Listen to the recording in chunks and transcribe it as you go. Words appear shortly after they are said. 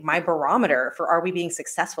my barometer for are we being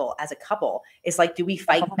successful as a couple is like, do we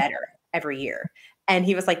fight better every year? And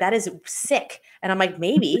he was like, that is sick. And I'm like,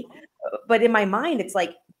 maybe. But in my mind, it's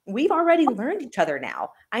like, we've already learned each other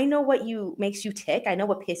now. I know what makes you tick. I know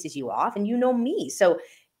what pisses you off, and you know me. So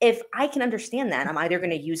if I can understand that, I'm either going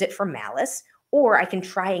to use it for malice or I can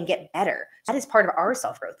try and get better. That is part of our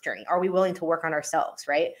self-growth journey. Are we willing to work on ourselves,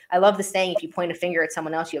 right? I love the saying, if you point a finger at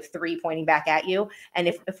someone else, you have 3 pointing back at you. And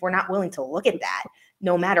if we're not willing to look at that,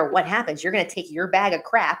 no matter what happens, you're going to take your bag of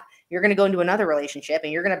crap, you're going to go into another relationship,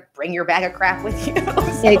 and you're going to bring your bag of crap with you.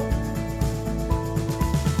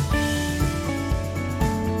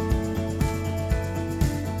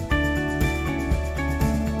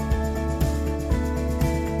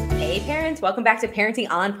 Parents, welcome back to Parenting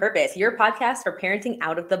on Purpose, your podcast for parenting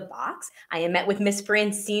out of the box. I am met with Miss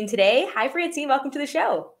Francine today. Hi, Francine. Welcome to the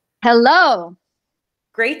show. Hello.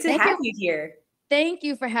 Great to have you here. Thank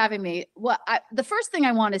you for having me. Well, the first thing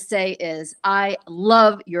I want to say is I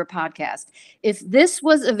love your podcast. If this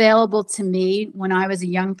was available to me when I was a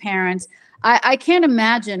young parent, I can't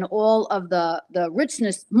imagine all of the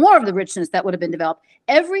richness, more of the richness that would have been developed.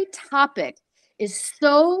 Every topic is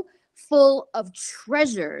so full of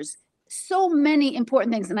treasures, so many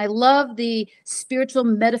important things. And I love the spiritual,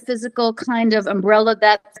 metaphysical kind of umbrella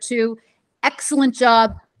that too. Excellent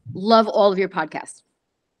job. Love all of your podcasts.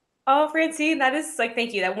 Oh, Francine, that is like,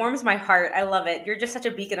 thank you. That warms my heart. I love it. You're just such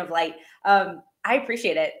a beacon of light. I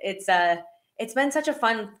appreciate it. It's been such a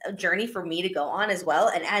fun journey for me to go on as well.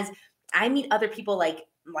 And as I meet other people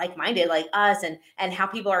like-minded like us and how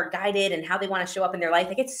people are guided and how they want to show up in their life,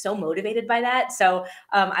 I get so motivated by that. So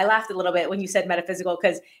I laughed a little bit when you said metaphysical,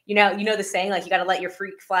 because you know the saying, like, you got to let your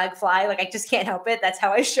freak flag fly. Like, I just can't help it. That's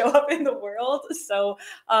how I show up in the world. So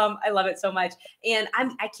I love it so much. And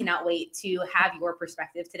I cannot wait to have your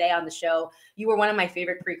perspective today on the show. You were one of my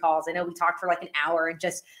favorite pre-calls. I know we talked for like an hour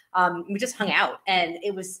and we just hung out, and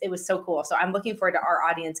it was so cool. So I'm looking forward to our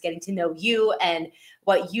audience getting to know you and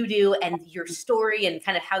what you do and your story and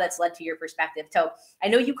kind of how that's led to your perspective. So I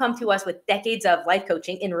know you come to us with decades of life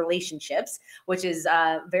coaching in relationships, which is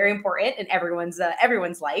very important in everyone's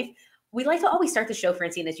life. We like to always start the show,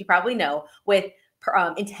 Francine, as you probably know, with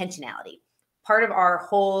intentionality. Part of our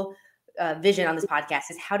whole vision on this podcast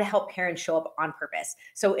is how to help parents show up on purpose.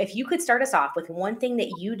 So if you could start us off with one thing that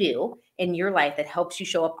you do in your life that helps you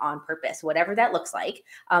show up on purpose, whatever that looks like,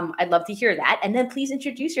 I'd love to hear that. And then please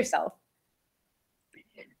introduce yourself.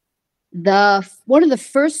 One of the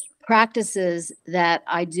first practices that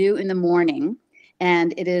I do in the morning,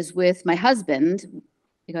 and it is with my husband,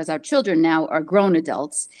 because our children now are grown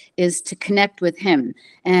adults, is to connect with him.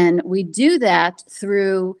 And we do that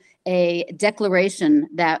through a declaration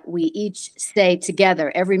that we each say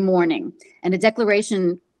together every morning. And a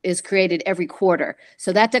declaration is created every quarter.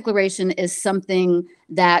 So that declaration is something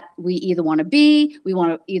that we either want to be, we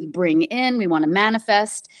want to either bring in, we want to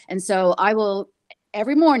manifest. And so I will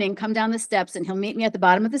every morning come down the steps, and he'll meet me at the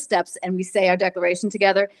bottom of the steps, and we say our declaration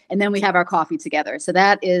together, and then we have our coffee together. So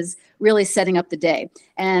that is really setting up the day.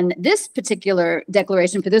 And this particular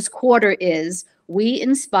declaration for this quarter is, we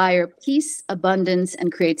inspire peace, abundance,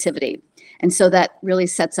 and creativity. And so that really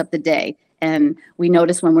sets up the day. And we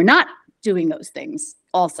notice when we're not doing those things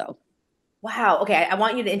also. Wow. Okay. I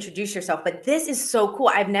want you to introduce yourself, but this is so cool.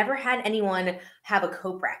 I've never had anyone have a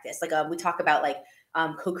co-practice. Like we talk about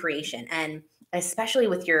co-creation, and especially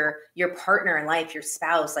with your partner in life, your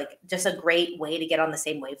spouse, like just a great way to get on the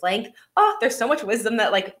same wavelength. Oh, there's so much wisdom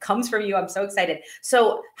that comes from you. I'm so excited.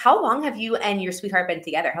 So how long have you and your sweetheart been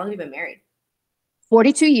together? How long have you been married?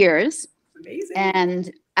 42 years. Amazing.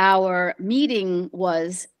 And our meeting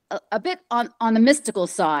was a bit on the mystical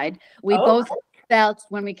side. We both felt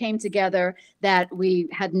when we came together that we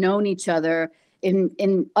had known each other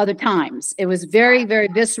in other times. It was very, very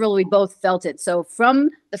visceral. We both felt it. So from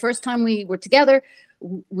the first time we were together,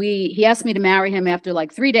 he asked me to marry him after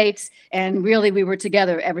 3 dates, and really we were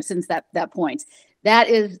together ever since that point.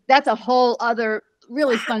 That's a whole other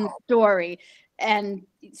really fun story. And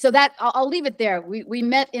so that I'll leave it there. We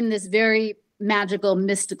met in this very magical,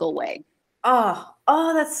 mystical way. Oh,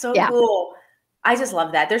 that's so cool. I just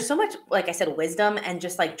love that. There's so much, like I said, wisdom and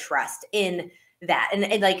just trust in that. And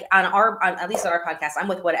at least on our podcast, I'm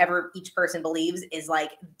with whatever each person believes is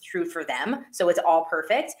true for them. So it's all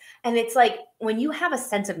perfect. And it's when you have a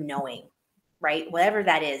sense of knowing, right? Whatever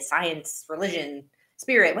that is, science, religion,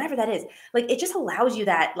 spirit, whatever that is, it just allows you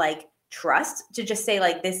that trust to just say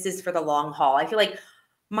this is for the long haul. I feel like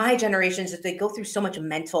my generations, they go through so much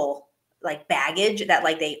mental baggage that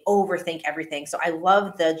they overthink everything. So I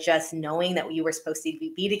love the just knowing that you were supposed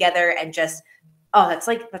to be together and just,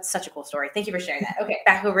 that's such a cool story. Thank you for sharing that. Okay.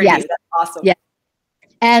 Back over to you. That's awesome. Yeah.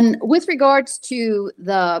 And with regards to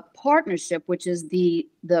the partnership, which is the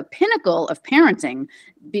pinnacle of parenting,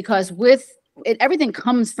 because with it, everything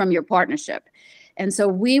comes from your partnership. And so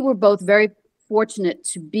we were both very fortunate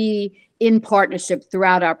to be in partnership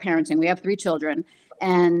throughout our parenting. We have 3 children,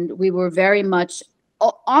 and we were very much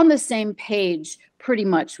on the same page pretty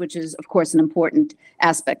much, which is of course an important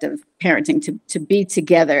aspect of parenting, to be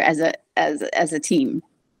together as a team.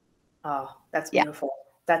 Oh, that's beautiful.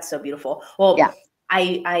 That's so beautiful. Well,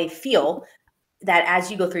 I feel that as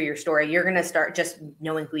you go through your story, you're going to start just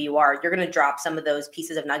knowing who you are. You're going to drop some of those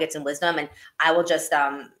pieces of nuggets and wisdom. And I will just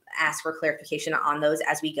ask for clarification on those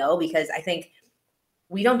as we go, because I think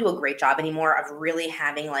we don't do a great job anymore of really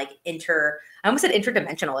having like I almost said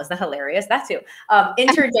interdimensional. Isn't that hilarious? That too.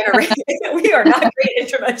 Intergenerational. We are not great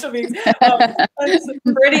interdimensional beings.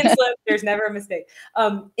 Freudian slip. There's never a mistake.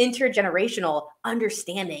 Intergenerational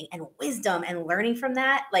understanding and wisdom and learning from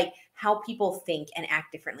that, like how people think and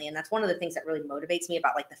act differently. And that's one of the things that really motivates me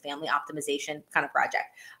about like the family optimization kind of project.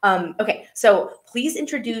 Okay. So please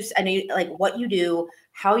introduce, I know like what you do,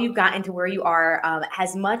 how you got into where you are,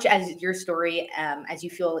 as much as your story, as you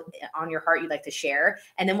feel on your heart, you'd like to share.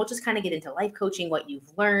 And then we'll just kind of get into life coaching, what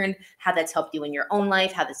you've learned, how that's helped you in your own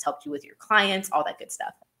life, how that's helped you with your clients, all that good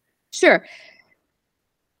stuff. Sure.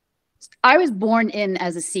 I was born in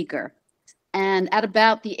as a seeker. And at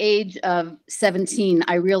about the age of 17,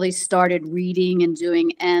 I really started reading and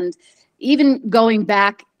doing, and even going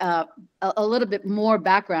back a little bit more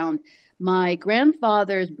background, my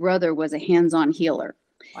grandfather's brother was a hands-on healer.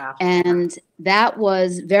 Wow. And that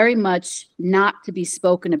was very much not to be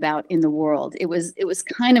spoken about in the world. It was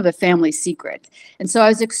kind of a family secret. And so I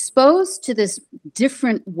was exposed to this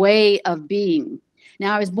different way of being.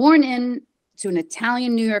 Now, I was born into an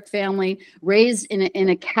Italian New York family, raised in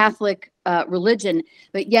a Catholic religion,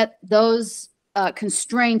 but yet those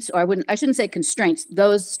constraints, or I shouldn't say constraints,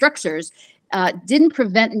 those structures didn't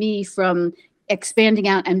prevent me from expanding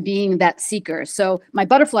out and being that seeker. So my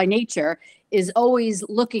butterfly nature is always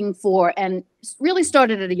looking for, and really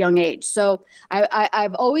started at a young age. So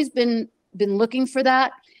I've always been looking for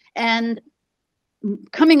that. And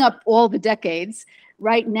coming up all the decades,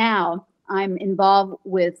 right now, I'm involved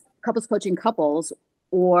with couples coaching couples,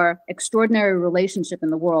 or extraordinary relationship in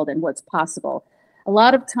the world and what's possible. A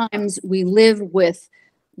lot of times we live with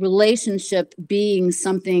relationship being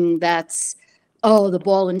something that's, the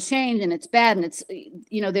ball and chain, and it's bad. And it's,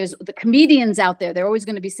 there's the comedians out there, they're always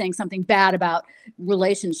going to be saying something bad about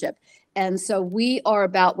relationship. And so we are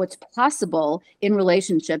about what's possible in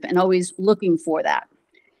relationship and always looking for that.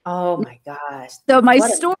 Oh my gosh. So my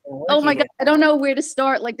story, oh my God, I don't know where to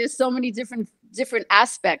start. Like there's so many different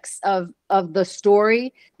aspects of the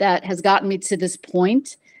story that has gotten me to this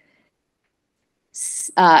point.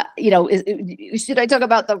 Should I talk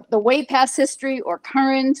about the way past history or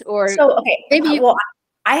current, or so? Okay, maybe. Well,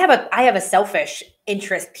 I have a selfish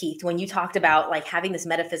interest piqued when you talked about like having this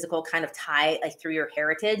metaphysical kind of tie like through your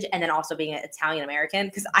heritage, and then also being an Italian American,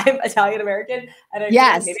 because I'm Italian American, and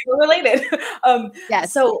yes, maybe we're related.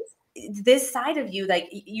 Yes. So this side of you, like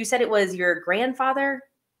you said, it was your grandfather.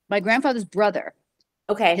 My grandfather's brother.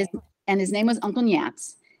 Okay. His name was Uncle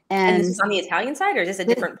Nyats. And this is on the Italian side, or is this a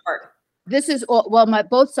different part? This is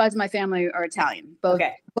both sides of my family are Italian.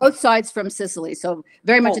 Both sides from Sicily, so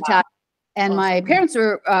very much Italian. And my parents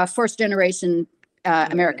were first generation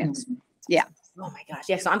Americans. Yeah. Oh my gosh.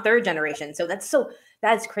 Yeah. So I'm third generation. So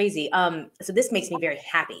that's crazy. So this makes me very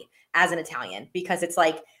happy as an Italian, because it's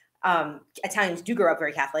like Italians do grow up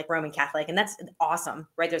very Catholic, Roman Catholic, and that's awesome,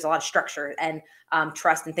 right? There's a lot of structure and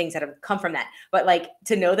trust and things that have come from that. But like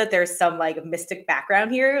to know that there's some like mystic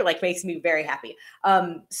background here, like makes me very happy.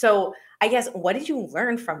 So I guess, what did you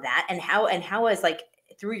learn from that, and how is like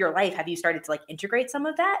through your life have you started to like integrate some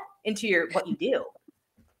of that into what you do?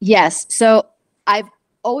 Yes. So I've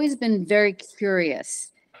always been very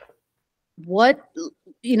curious. What,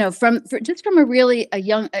 from a really a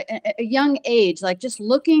young age, like just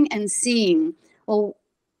looking and seeing, well,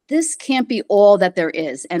 this can't be all that there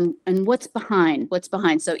is, and what's behind.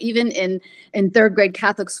 So even in third grade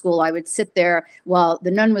Catholic school, I would sit there while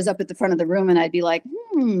the nun was up at the front of the room, and I'd be like,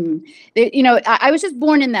 I was just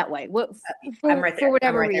born in that way. I'm right there. For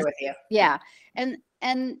whatever I'm right reason. There with you. Yeah, and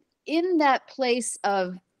in that place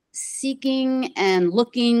of seeking and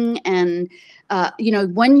looking, and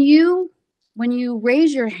when you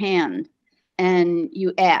raise your hand and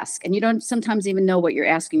you ask, and you don't sometimes even know what you're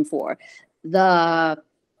asking for, the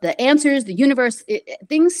answers, the universe,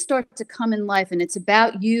 things start to come in life, and it's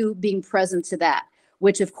about you being present to that,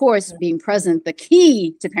 which of course, being present, the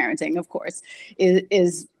key to parenting, of course,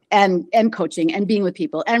 is and coaching and being with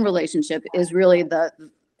people and relationship is really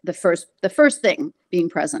the first thing, being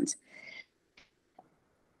present.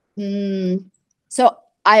 So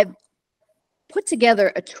I've put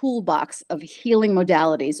together a toolbox of healing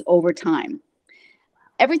modalities over time.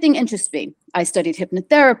 Everything interests me. I studied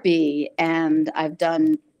hypnotherapy, and I've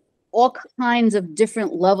done all kinds of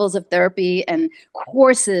different levels of therapy and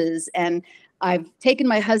courses, and I've taken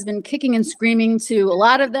my husband kicking and screaming to a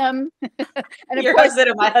lot of them. And of Your course, husband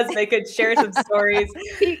and my husband could share some stories.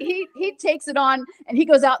 he takes it on, and he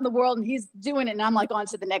goes out in the world and he's doing it, and I'm like on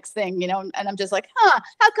to the next thing, you know, and I'm just like, how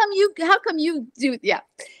come you do, yeah.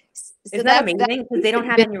 So Isn't that amazing? Because they don't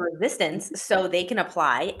have any resistance, so they can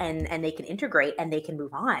apply and they can integrate and they can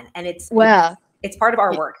move on. And it's part of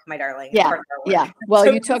our work, my darling. It's Yeah, part of our work. yeah. Well,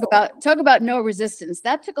 So you talk about no resistance.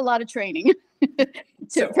 That took a lot of training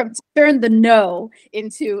So- to turn the no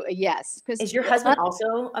into a yes. Is your husband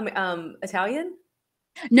also Italian?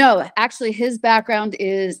 No, actually, his background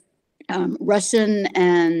is Russian,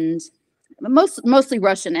 and mostly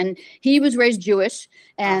Russian, and he was raised Jewish,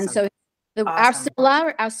 and Awesome. so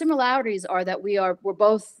our similarities are that we're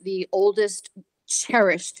both the oldest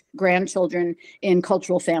cherished grandchildren in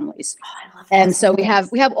cultural families. Oh, I love that. And so we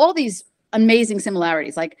have all these amazing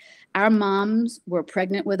similarities. Like our moms were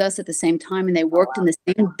pregnant with us at the same time, and they worked in the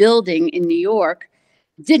same building in New York.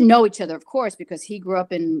 Didn't know each other, of course, because he grew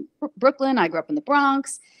up in Brooklyn, I grew up in the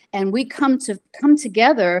Bronx, and we come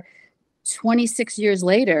together 26 years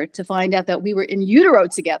later to find out that we were in utero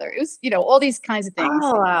together. It was, all these kinds of things.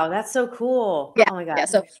 Oh, wow. That's so cool. Yeah. Oh my God. Yeah.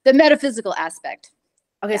 So the metaphysical aspect.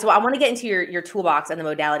 Okay, so I want to get into your toolbox and the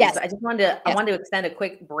modalities, Yes. but I just I wanted to extend a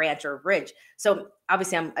quick branch or bridge. So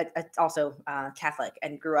obviously I'm also Catholic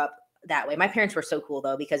and grew up that way. My parents were so cool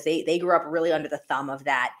though, because they grew up really under the thumb of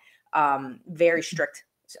that very strict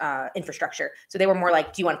infrastructure. So they were more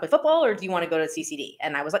like, do you want to play football or do you want to go to CCD?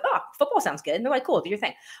 And I was like, oh, football sounds good. And they're like, cool, do your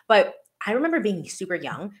thing. But I remember being super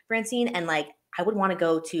young, Francine, and like I would want to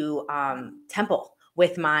go to temple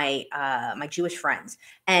with my my Jewish friends,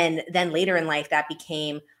 and then later in life that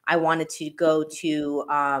became I wanted to go to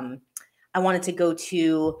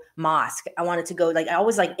mosque. I wanted to go, like, I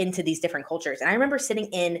was like into these different cultures. And I remember sitting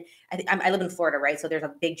in, I live in Florida, right? So there's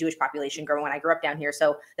a big Jewish population growing when I grew up down here.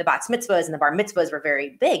 So the bat mitzvahs and the bar mitzvahs were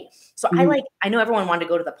very big. So I know everyone wanted to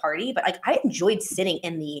go to the party, but like I enjoyed sitting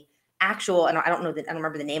in the actual, I don't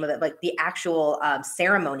remember the name of it, like the actual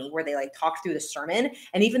ceremony where they like talked through the sermon.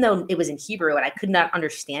 And even though it was in Hebrew and I could not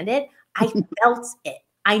understand it, I felt it.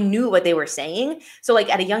 I knew what they were saying. So like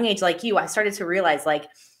at a young age, like you, I started to realize like,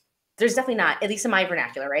 there's definitely not, at least in my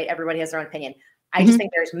vernacular, right? Everybody has their own opinion. I just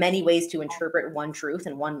think there's many ways to interpret one truth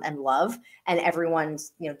and love, and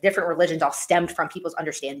everyone's, different religions all stemmed from people's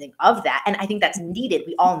understanding of that. And I think that's needed.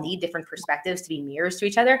 We all need different perspectives to be mirrors to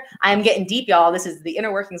each other. I am getting deep, y'all. This is the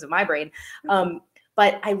inner workings of my brain.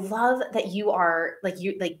 But I love that you are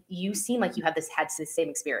you seem like you have had the same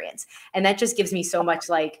experience. And that just gives me so much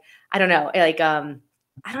I don't know,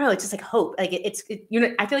 it's just like hope. Like I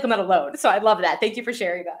feel like I'm not alone. So I love that. Thank you for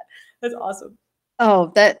sharing that. That's awesome.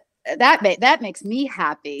 Oh, that makes me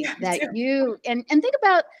happy that you and think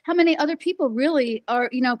about how many other people really are,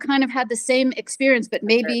 kind of had the same experience, but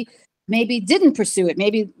maybe didn't pursue it,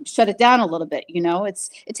 maybe shut it down a little bit.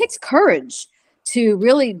 It takes courage to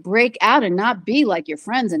really break out and not be like your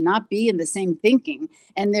friends and not be in the same thinking.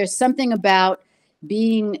 And there's something about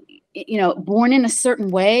being, born in a certain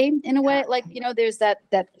way, there's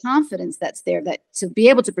that confidence that's there, that to be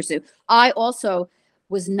able to pursue. I also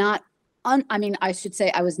was not I should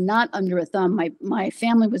say I was not under a thumb. My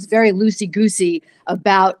family was very loosey-goosey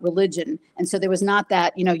about religion. And so there was not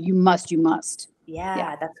that, you must.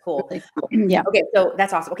 Yeah, that's cool. Really cool. Yeah. Okay, so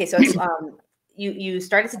that's awesome. Okay, so it's, you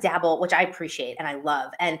started to dabble, which I appreciate and I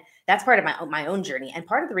love. And that's part of my own journey. And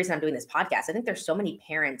part of the reason I'm doing this podcast, I think there's so many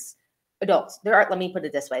parents, adults, let me put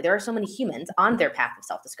it this way. There are so many humans on their path of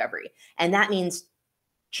self-discovery. And that means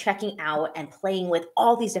checking out and playing with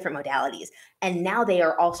all these different modalities. And now they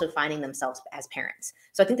are also finding themselves as parents.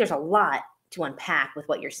 So I think there's a lot to unpack with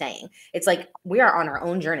what you're saying. It's like we are on our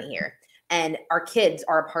own journey here and our kids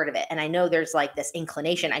are a part of it. And I know there's like this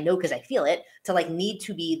inclination, I know because I feel it, to like need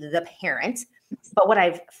to be the parent. But what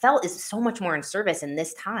I've felt is so much more in service in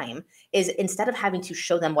this time is instead of having to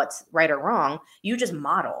show them what's right or wrong, you just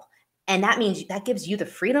model. And that means that gives you the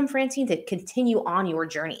freedom, Francine, to continue on your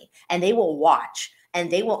journey. And they will watch and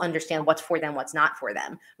they will understand what's for them, what's not for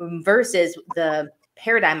them, versus the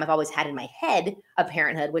paradigm I've always had in my head of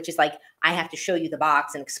parenthood, which is like, I have to show you the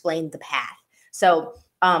box and explain the path. So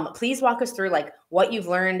please walk us through like what you've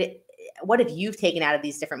learned. What have you taken out of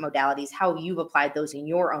these different modalities, how you've applied those in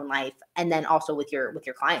your own life, and then also with your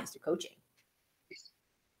clients through coaching?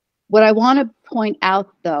 What I want to point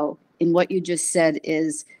out, though, in what you just said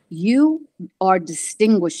is you are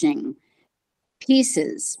distinguishing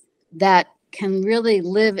pieces that can really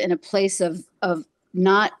live in a place of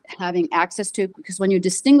not having access to, because when you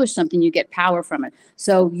distinguish something, you get power from it.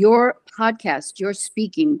 So your podcast, your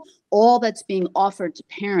speaking, all that's being offered to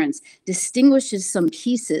parents distinguishes some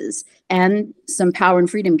pieces, and some power and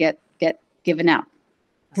freedom get given out.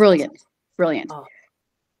 Brilliant. Brilliant. Oh,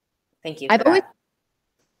 thank you for that.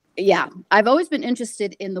 I've always been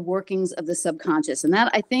interested in the workings of the subconscious. And that,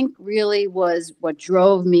 I think, really was what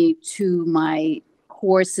drove me to my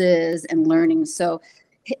courses and learning. So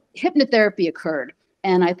hypnotherapy occurred.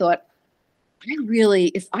 And I thought,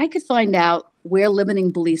 if I could find out where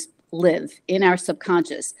limiting beliefs live in our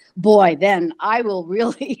subconscious, boy, then I will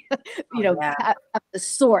really, have the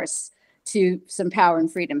source to some power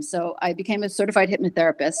and freedom. So I became a certified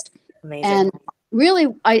hypnotherapist. Amazing. And really,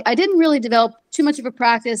 I didn't really develop too much of a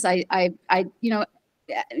practice. I you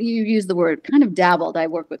use the word kind of dabbled. I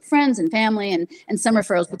worked with friends and family and some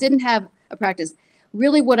referrals, but didn't have a practice.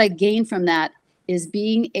 Really, what I gained from that is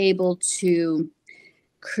being able to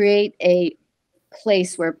create a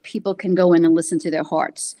place where people can go in and listen to their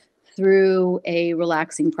hearts through a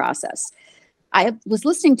relaxing process. I was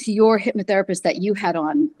listening to your hypnotherapist that you had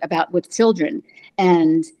on about with children,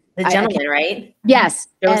 and the gentleman, right? Yes.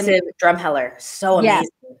 Joseph Drumheller. So amazing.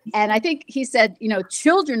 Yes. And I think he said,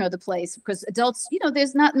 children are the place, because adults,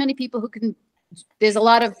 there's not many people who can, there's a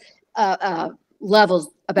lot of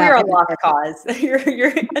levels about. We're a lost cause.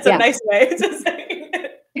 That's a nice way to say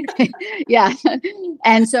it. Yeah.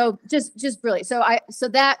 And so just brilliant. So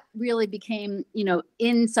that really became,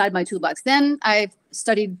 inside my toolbox. Then I've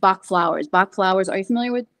studied Bach flowers. Bach flowers. Are you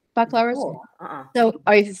familiar with Bach flowers? Oh, So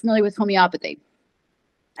are you familiar with homeopathy?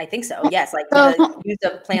 I think so. Yes. Like the use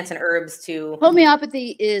of plants and herbs to.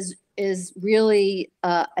 Homeopathy is really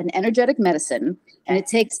an energetic medicine, and it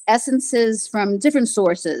takes essences from different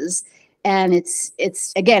sources. And it's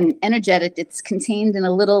again energetic. It's contained in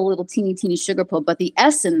a little teeny sugar pill, but the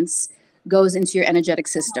essence goes into your energetic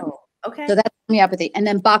system. Oh, okay. So that's homeopathy. And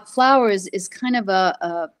then Bach flowers is kind of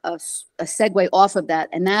a segue off of that,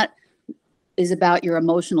 and that is about your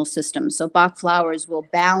emotional system. So Bach flowers will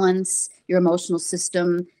balance your emotional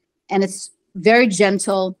system, and it's very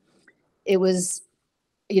gentle. It was,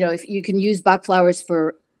 if you can use Bach flowers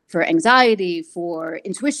for anxiety, for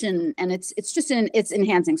intuition, and it's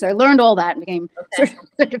enhancing. So I learned all that and became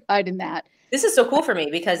certified in that. This is so cool for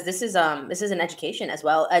me, because this is an education as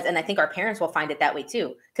well as, and I think our parents will find it that way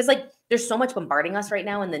too. Because there's so much bombarding us right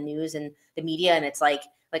now in the news and the media, and it's like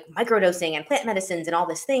microdosing and plant medicines and all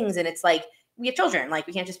these things, and it's like, we have children,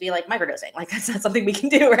 we can't just be microdosing, that's not something we can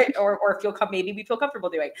do, right? Or maybe we feel comfortable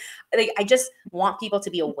doing. I just want people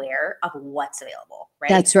to be aware of what's available, right?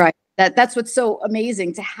 That's right. That's what's so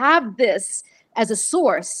amazing, to have this as a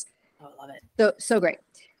source. Oh, I love it. So great.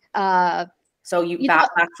 So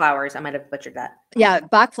Bach flowers, I might have butchered that. Yeah,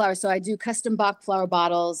 Bach flowers. So I do custom Bach flower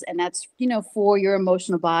bottles, and that's, for your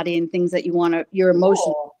emotional body and things that you want to, your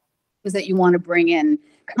emotional things that you want to bring in,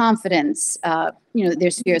 confidence,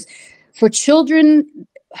 their spheres. For children,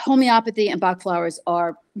 homeopathy and Bach flowers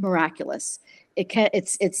are miraculous.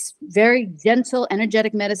 It's very gentle,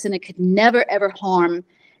 energetic medicine. It could never, ever harm.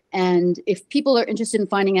 And if people are interested in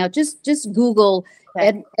finding out, just Google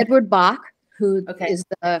Edward Bach, who is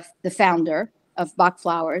the founder of Bach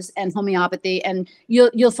flowers and homeopathy, and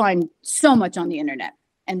you'll find so much on the internet,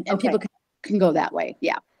 and people can go that way.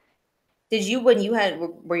 Yeah. Did you, where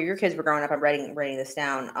your kids were growing up, I'm writing this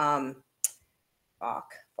down,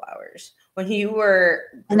 Bach flowers, when you were,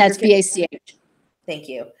 and that's BACH. Thank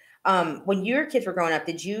you. When your kids were growing up,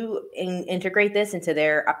 did you integrate this into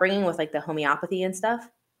their upbringing with the homeopathy and stuff?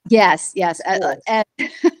 Yes. And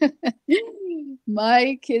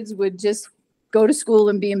my kids would just go to school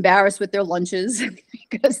and be embarrassed with their lunches,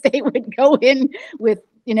 because they would go in with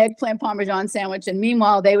an eggplant Parmesan sandwich, and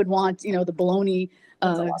meanwhile they would want, the bologna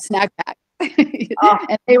snack pack.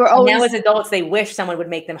 And they were always, now as adults, they wish someone would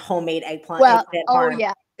make them homemade eggplant.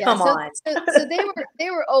 Yeah. Come on. So they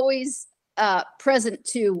were always present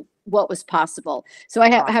to what was possible. So I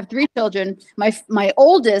have three children. My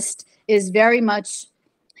oldest is very much,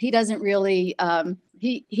 he doesn't really,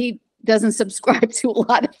 he doesn't subscribe to a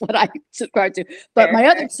lot of what I subscribe to, but my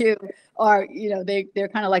other two are, they're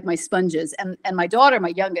kind of like my sponges. And my daughter,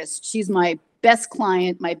 my youngest, she's my best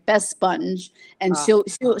client, my best sponge, and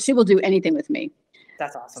she will do anything with me.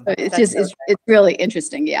 That's awesome. So it's really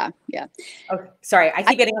interesting. Yeah. Okay. Sorry, I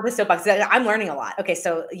keep getting on the soapbox. I'm learning a lot. Okay,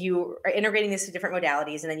 so you are integrating this to different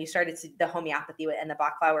modalities, and then you started the homeopathy and the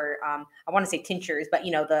Bach flower. I want to say tinctures, but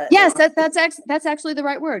yes, that's actually the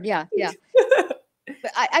right word. Yeah.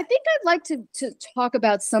 But I think I'd like to talk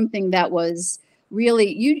about something that was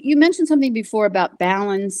really, you mentioned something before about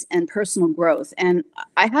balance and personal growth. And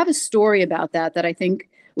I have a story about that I think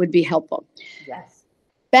would be helpful. Yes.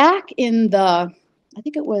 Back in I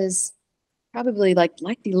think it was probably like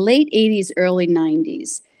the late 80s, early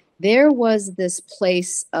 90s, there was this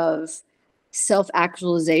place of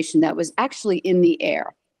self-actualization that was actually in the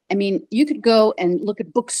air. I mean, you could go and look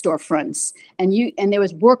at bookstore fronts, and there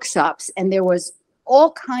was workshops, and there was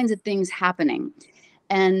all kinds of things happening.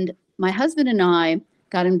 And my husband and I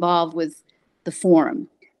got involved with the forum.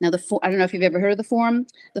 Now, I don't know if you've ever heard of the forum.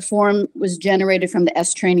 The forum was generated from the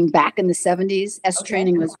S training back in the 70s. S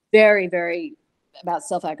training was very, very about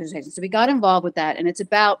self-actualization. So we got involved with that, and it's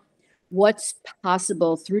about what's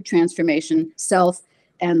possible through transformation, self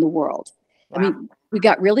and the world. Wow. I mean, we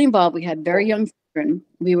got really involved. We had very young children.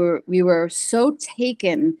 We were so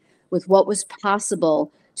taken with what was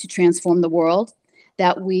possible to transform the world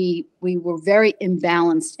that we were very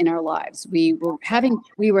imbalanced in our lives. We were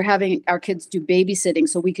having our kids do babysitting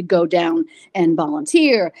so we could go down and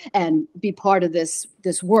volunteer and be part of this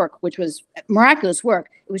work, which was miraculous work.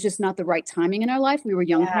 It was just not the right timing in our life. We were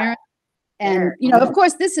young parents. And, of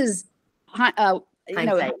course, this is, hindsight.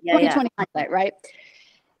 2020 hindsight, right?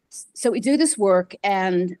 So we do this work,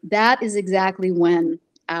 and that is exactly when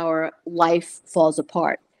our life falls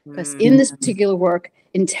apart. Because in this particular work,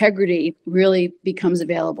 integrity really becomes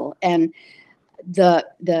available. And the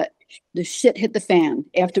shit hit the fan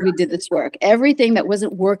after we did this work. Everything that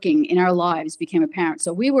wasn't working in our lives became apparent.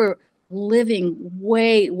 So we were living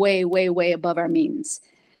way, way, way, way above our means.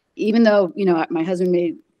 Even though, my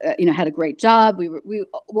husband had a great job, we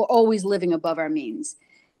were always living above our means.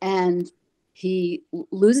 And he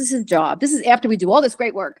loses his job. This is after we do all this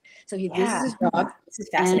great work. So he loses his job. This is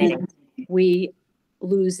fascinating. We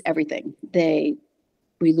lose everything.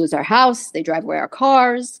 We lose our house. They drive away our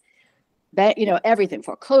cars. Everything,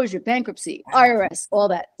 foreclosure, bankruptcy, IRS,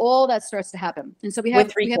 all that starts to happen. And so we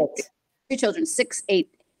have three children, 6, 8,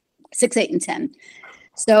 and 10.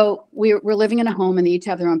 So we're living in a home, and they each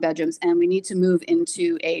have their own bedrooms, and we need to move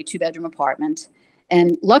into a 2-bedroom apartment.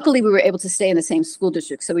 And luckily we were able to stay in the same school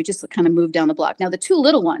district. So we just kind of moved down the block. Now the 2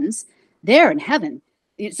 little ones, they're in heaven.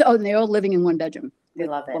 So they're all living in 1 bedroom. We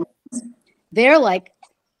love it. They're like,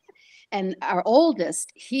 and our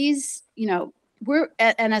oldest, he's, and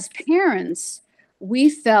as parents, we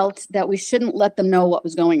felt that we shouldn't let them know what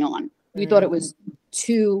was going on. We thought it was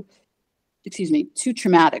too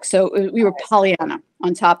traumatic. So we were Pollyanna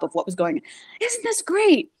on top of what was going on. Isn't this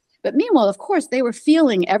great? But meanwhile, of course, they were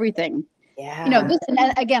feeling everything. Yeah.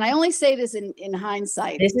 And again, I only say this in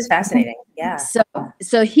hindsight. This is fascinating. Yeah. So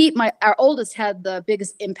our oldest had the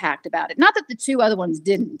biggest impact about it. Not that the 2 other ones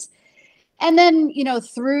didn't. And then,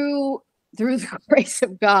 through the grace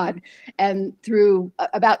of God and through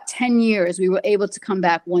about 10 years, we were able to come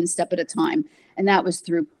back one step at a time. And that was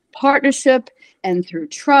through partnership and through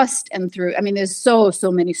trust and through, there's so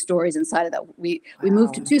many stories inside of that. We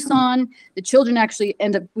moved to Tucson. The children actually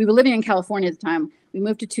we were living in California at the time. We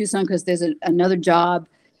moved to Tucson because there's another job.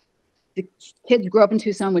 The kids grew up in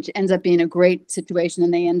Tucson, which ends up being a great situation.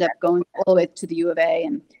 And they end up going all the way to the U of A.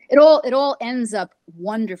 And it all ends up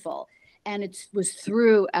wonderful. And it was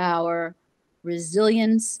through our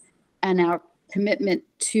resilience and our commitment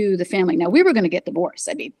to the family. Now, we were going to get divorced.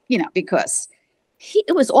 Because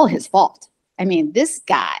it was all his fault. This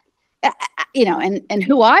guy, and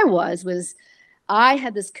who I was I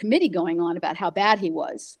had this committee going on about how bad he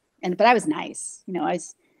was. But I was nice, I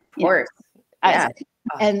was, of course.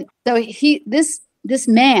 And so this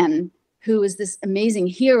man who is this amazing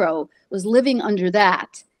hero was living under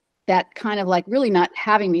that kind of like really not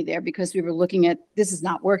having me there, because we were looking at, this is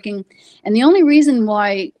not working. And the only reason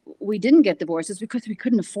why we didn't get divorced is because we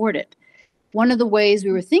couldn't afford it. One of the ways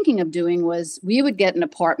we were thinking of doing was we would get an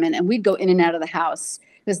apartment and we'd go in and out of the house,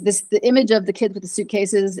 because the image of the kids with the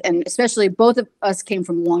suitcases, and especially both of us came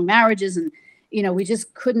from long marriages, and we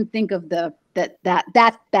just couldn't think of that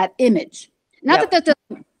image. Not that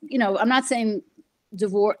doesn't, I'm not saying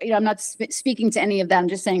divorce, I'm not speaking to any of that. I'm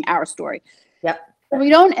just saying our story. Yep. We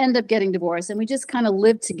don't end up getting divorced, and we just kind of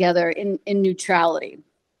live together in neutrality.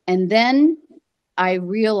 And then I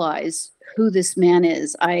realize who this man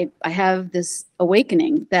is. I have this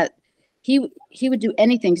awakening that he would do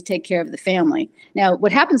anything to take care of the family. Now,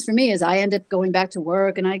 what happens for me is I end up going back to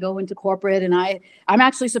work, and I go into corporate, and I'm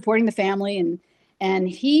actually supporting the family, and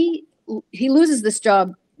he loses this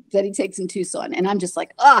job that he takes in Tucson, and I'm just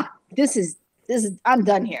like, this is I'm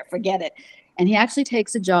done here, forget it. And he actually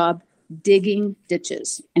takes a job digging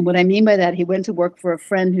ditches. And what I mean by that, he went to work for a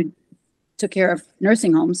friend who took care of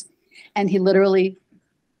nursing homes, and he literally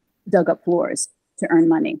dug up floors. to earn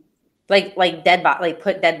money. Like put dead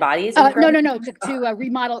bodies in the No, ground? to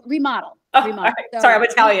remodel. Oh, all right. So, sorry, I'm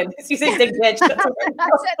Italian. You say dig ditch. That's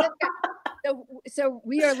okay. So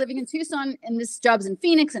we are living in Tucson, and this job's in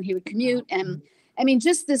Phoenix, and he would commute, and I mean,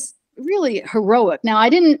 just this really heroic. Now, I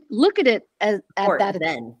didn't look at it at that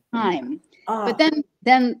time, but then,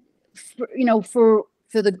 for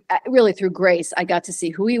the really through grace, I got to see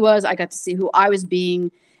who he was. I got to see who I was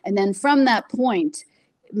being, and then from that point,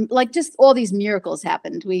 like just all these miracles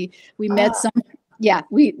happened. We met some,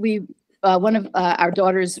 we one of our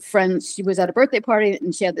daughter's friends, she was at a birthday party,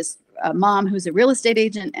 and she had this mom who's a real estate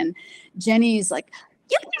agent, and Jenny's like,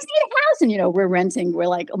 you just need a house. And, we're renting. We're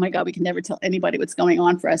like, oh my God, we can never tell anybody what's going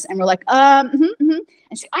on for us. And we're like, And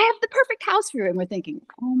she, I have the perfect house for you. And we're thinking,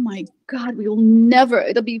 oh my God, we will never,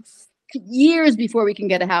 it'll be years before we can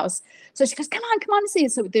get a house. So she goes, come on and see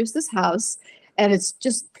it. So there's this house, and it's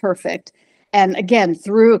just perfect. And again,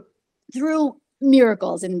 through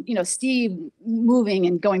miracles and, Steve moving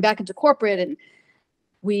and going back into corporate, and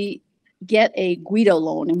we get a Guido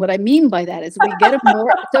loan. And what I mean by that is we get a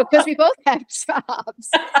mortgage. So because we both have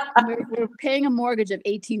jobs, we're paying a mortgage of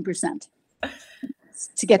 18%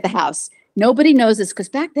 to get the house. Nobody knows this because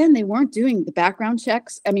back then they weren't doing the background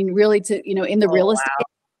checks. I mean, really in the real estate,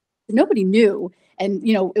 nobody knew. And,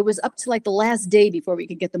 it was up to like the last day before we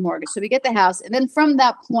could get the mortgage. So we get the house. And then from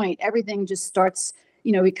that point, everything just starts,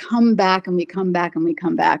 we come back and we come back and we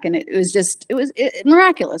come back. And it was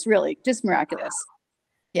miraculous, really, just miraculous.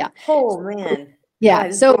 Yeah. Oh man. Yeah.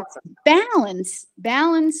 So awesome.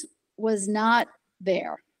 Balance was not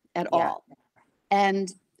there at all.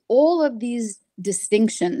 And all of these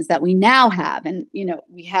distinctions that we now have, and,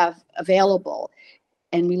 we have available,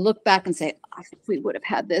 and we look back and say, oh, if we would have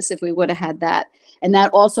had this, if we would have had that. And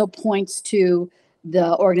that also points to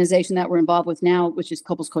the organization that we're involved with now, which is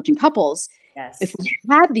Couples Coaching Couples. Yes. If we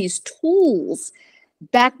had these tools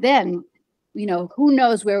back then, who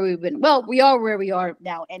knows where we've been. Well, we are where we are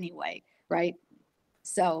now anyway, right?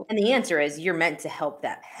 So. And the answer is you're meant to help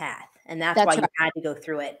that path. And that's why right. You had to go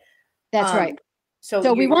through it. That's right. So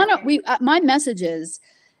my message is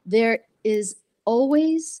there is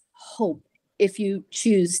always hope if you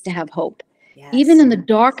choose to have hope. Yes. Even in the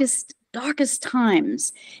darkest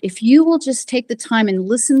times, if you will just take the time and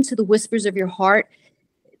listen to the whispers of your heart,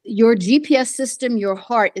 your GPS system, your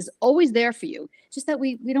heart is always there for you. Just that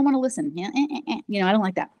we don't want to listen. I don't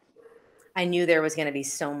like that. I knew there was going to be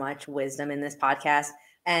so much wisdom in this podcast,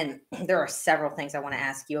 and there are several things I want to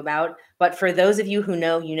ask you about. But for those of you who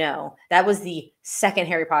know, that was the second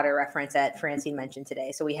Harry Potter reference that Francine mentioned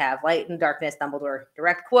today. So we have Light and Darkness, Dumbledore,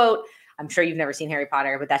 direct quote. I'm sure you've never seen Harry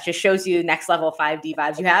Potter, but that just shows you next level 5D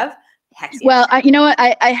vibes you have. Heck yeah. Well, you know what?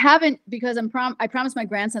 I haven't, because I promised my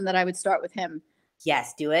grandson that I would start with him.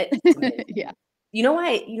 Yes, do it. Yeah. You know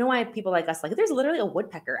why people like us, like, there's literally a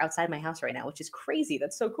woodpecker outside my house right now, which is crazy.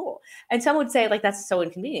 That's so cool. And some would say, like, that's so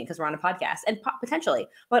inconvenient because we're on a podcast, and potentially,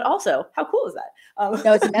 but also, how cool is that?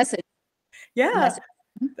 No, it's a message. Yeah. Message.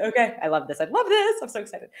 Okay. I love this. I'm so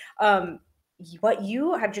excited. What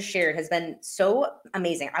you have just shared has been so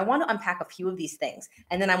amazing. I want to unpack a few of these things,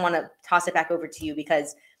 and then I want to toss it back over to you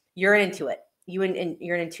because you're an intuit. You're an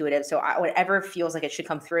intuitive. So whatever feels like it should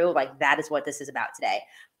come through, like, that is what this is about today.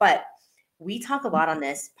 But we talk a lot on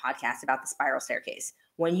this podcast about the spiral staircase.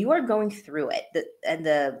 When you are going through it,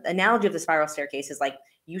 the analogy of the spiral staircase is like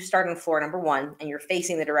you start on floor number 1 and you're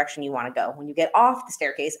facing the direction you want to go. When you get off the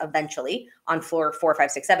staircase, eventually on floor 4,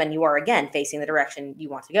 5, 6, 7, you are again facing the direction you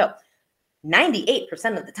want to go.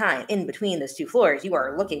 98% of the time in between those two floors, you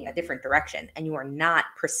are looking a different direction and you are not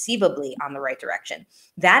perceivably on the right direction.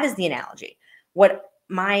 That is the analogy. What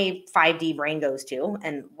my 5D brain goes to,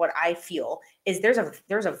 and what I feel, is there's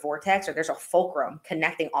a vortex, or there's a fulcrum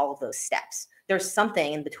connecting all of those steps. There's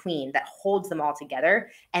something in between that holds them all together,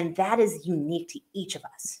 and that is unique to each of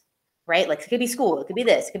us, right? Like, it could be school, it could be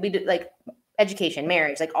this, it could be like education,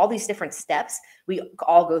 marriage, like all these different steps we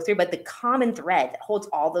all go through, but the common thread that holds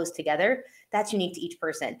all those together, that's unique to each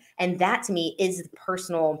person. And that, to me, is the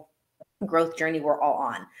personal growth journey we're all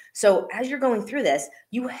on. So as you're going through this,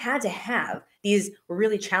 you had to have these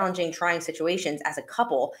really challenging, trying situations as a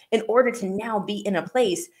couple in order to now be in a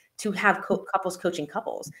place to have couples coaching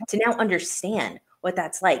couples, to now understand what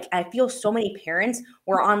that's like. I feel so many parents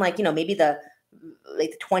were on, like, maybe the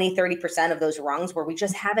 20, 30% of those rungs where we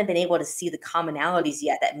just haven't been able to see the commonalities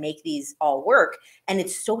yet that make these all work. And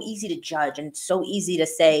it's so easy to judge, and it's so easy to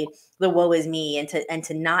say the woe is me, and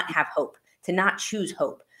to not have hope, to not choose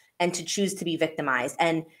hope, and to choose to be victimized.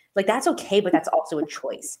 And like, that's okay, but that's also a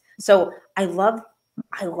choice. So I love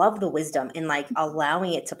the wisdom in, like,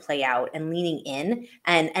 allowing it to play out and leaning in,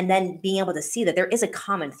 and then being able to see that there is a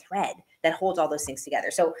common thread that holds all those things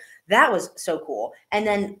together. So that was so cool. And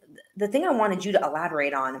then the thing I wanted you to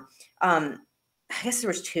elaborate on, I guess there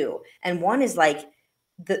was two. And one is like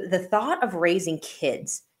the thought of raising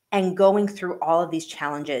kids and going through all of these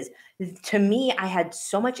challenges. To me, I had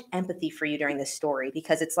so much empathy for you during this story,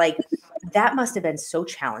 because it's like, that must have been so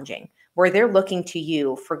challenging, where they're looking to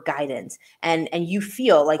you for guidance, and you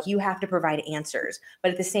feel like you have to provide answers,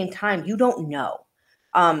 but at the same time, you don't know.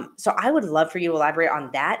 So I would love for you to elaborate on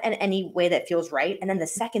that in any way that feels right. And then the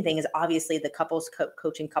second thing is obviously the couples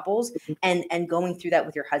coaching couples, and going through that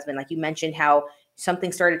with your husband. Like you mentioned how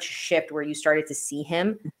something started to shift where you started to see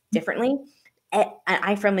him differently. And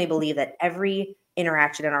I firmly believe that every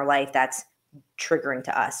interaction in our life that's triggering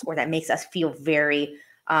to us, or that makes us feel very,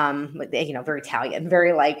 very Italian,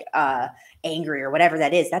 very like angry or whatever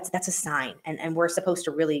that is, that's a sign. And we're supposed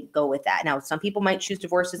to really go with that. Now, some people might choose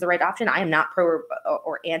divorce as the right option. I am not pro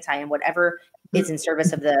or anti, and whatever is in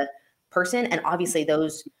service of the person. And obviously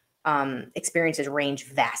those experiences range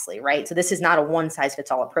vastly, right? So this is not a one size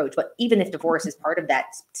fits all approach, but even if divorce is part of that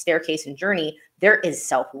staircase and journey, there is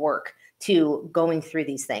self-work to going through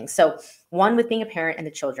these things. So one, with being a parent and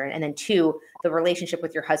the children, and then two, the relationship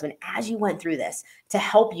with your husband as you went through this, to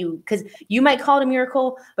help you, because you might call it a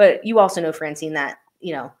miracle, but you also know, Francine, that,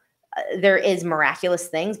 there is miraculous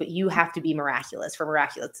things, but you have to be miraculous for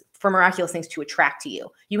miraculous things to attract to you.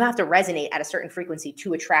 You have to resonate at a certain frequency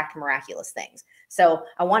to attract miraculous things. So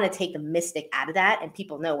I want to take the mystic out of that, and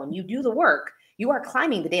people know when you do the work, you are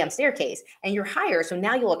climbing the damn staircase and you're higher. So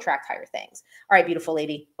now you'll attract higher things. All right, beautiful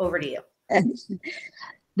lady, over to you.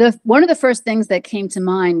 One of the first things that came to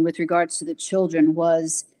mind with regards to the children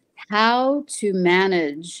was how to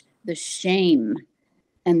manage the shame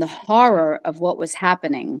and the horror of what was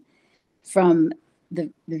happening from the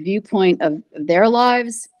viewpoint of their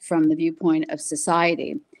lives, from the viewpoint of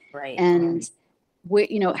society. Right. And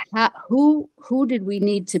who did we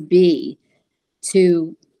need to be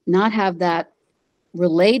to not have that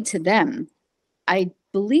relayed to them? I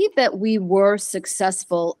believe that we were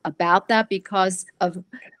successful about that because of,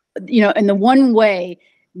 in the one way,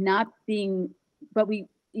 not being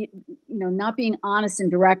honest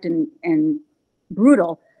and direct and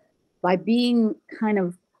brutal, by being kind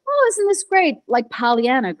of, oh, isn't this great? Like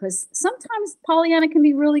Pollyanna, because sometimes Pollyanna can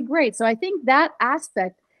be really great. So I think that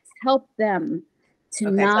aspect helped them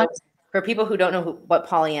to not. So for people who don't know what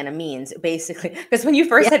Pollyanna means, basically, because when you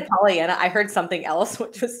first said Pollyanna, I heard something else,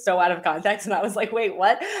 which was so out of context. And I was like, wait,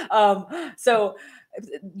 what? So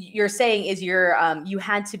you're saying is you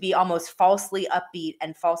had to be almost falsely upbeat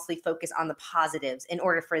and falsely focus on the positives in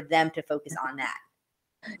order for them to focus on that.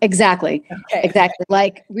 Exactly. Okay. Exactly.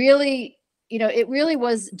 Like really, it really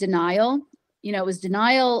was denial. It was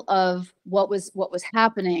denial of what was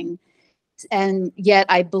happening. And yet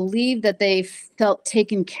I believe that they felt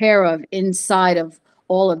taken care of inside of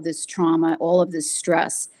all of this trauma, all of this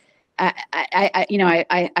stress.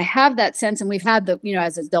 I have that sense, and we've had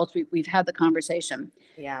as adults, we've had the conversation.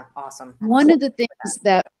 Yeah. Awesome. One of the things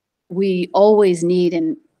that we always need,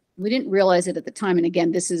 and we didn't realize it at the time, and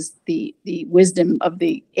again, this is the wisdom of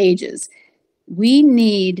the ages, we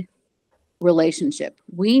need relationship.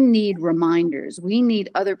 We need reminders. We need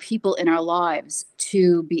other people in our lives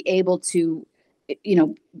to be able to,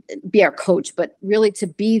 be our coach, but really to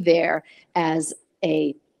be there as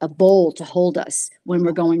a bowl to hold us when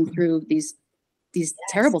we're going through these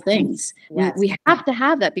terrible things. Yes. We have to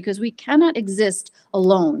have that, because we cannot exist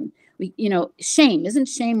alone. Shame, isn't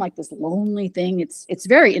shame like this lonely thing? It's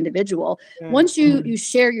very individual. Once you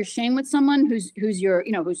share your shame with someone who's your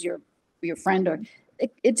friend, or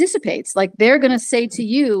it dissipates. Like they're going to say to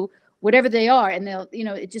you whatever they are, and they'll,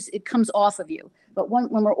 it comes off of you. But when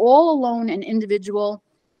we're all alone and individual,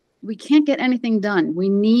 we can't get anything done. We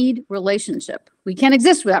need relationship. We can't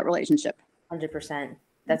exist without relationship. 100%.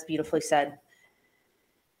 That's beautifully said.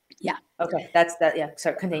 Yeah. Okay. That's that. Yeah.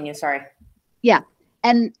 So continue. Sorry. Yeah.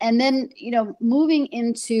 And then, moving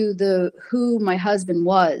into who my husband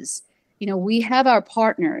was, we have our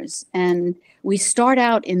partners, and we start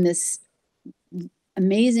out in this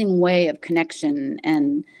amazing way of connection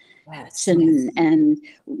and and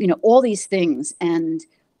all these things, and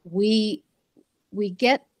we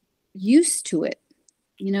get used to it,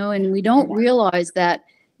 and we don't realize that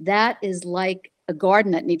is like a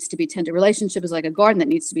garden that needs to be tended. Relationship is like a garden that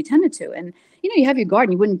needs to be tended to. And you have your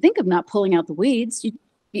garden, you wouldn't think of not pulling out the weeds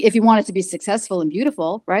if you want it to be successful and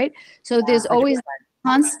beautiful, right? So there's always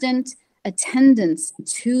constant attendance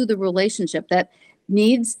to the relationship that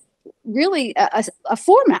needs really a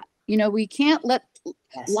format. We can't let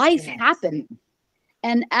life happen.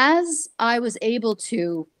 And as I was able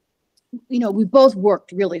to we both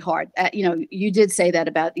worked really hard at, you did say that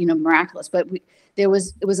about, miraculous, but it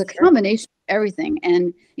was a combination of everything.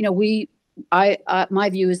 And, my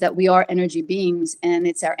view is that we are energy beings, and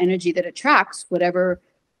it's our energy that attracts whatever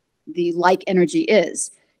the like energy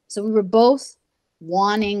is. So we were both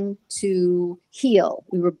wanting to heal.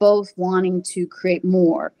 We were both wanting to create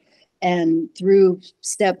more. And through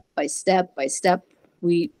step by step by step,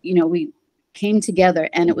 we came together,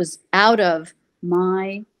 and it was out of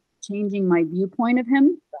my changing my viewpoint of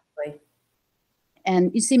him. Exactly.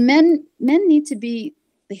 And you see, men need to be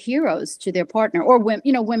the heroes to their partner, or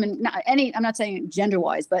women, women, I'm not saying gender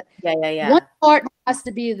wise, but one partner has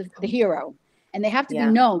to be the hero, and they have to be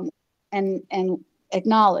known and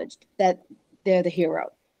acknowledged that they're the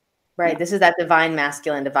hero. Right. Yeah. This is that divine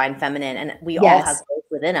masculine, divine feminine, and we all have both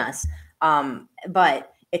within us.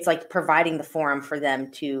 But it's like providing the forum for them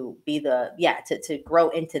to be to grow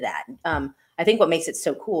into that. I think what makes it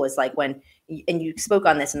so cool is like and you spoke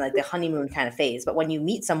on this in like the honeymoon kind of phase, but when you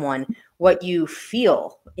meet someone, what you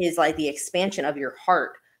feel is like the expansion of your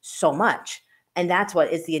heart so much. And that's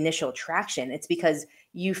what is the initial attraction. It's because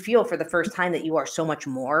you feel for the first time that you are so much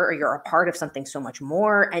more, or you're a part of something so much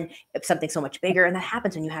more and something so much bigger. And that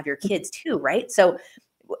happens when you have your kids too, right? So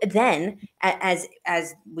then as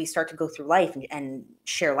we start to go through life and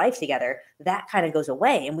share life together, that kind of goes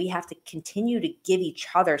away, and we have to continue to give each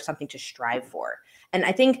other something to strive for. And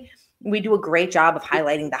I think we do a great job of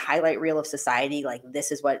highlighting the highlight reel of society. Like,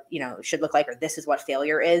 this is what, should look like, or this is what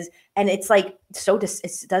failure is. And it's like,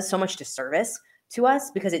 it does so much disservice to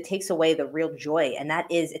us, because it takes away the real joy. And that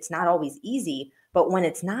is, it's not always easy, but when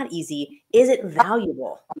it's not easy, is it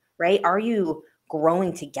valuable, right? Are you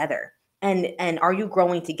growing together? And are you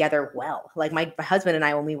growing together well? Like my husband and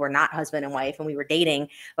I, when we were not husband and wife and we were dating,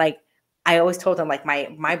 like I always told him, like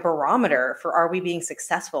my barometer for are we being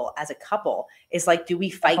successful as a couple is like, do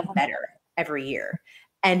we fight better every year?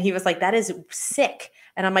 And he was like, that is sick.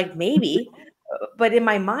 And I'm like, maybe. But in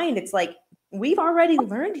my mind, it's like, we've already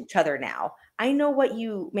learned each other now. I know what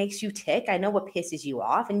makes you tick. I know what pisses you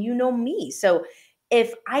off, and you know me. So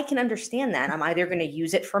if I can understand that, I'm either going to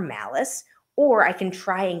use it for malice, or I can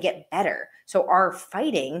try and get better. So our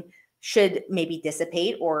fighting should maybe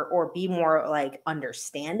dissipate or be more like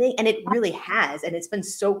understanding. And it really has. And it's been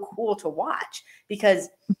so cool to watch, because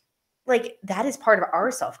like that is part of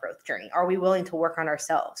our self-growth journey. Are we willing to work on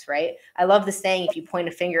ourselves, right? I love the saying, if you point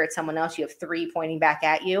a finger at someone else, you have three pointing back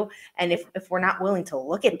at you. And if we're not willing to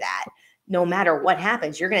look at that, no matter what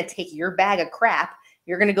happens, you're going to take your bag of crap,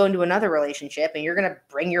 you're going to go into another relationship, and you're going to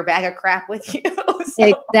bring your bag of crap with you.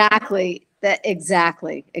 Exactly.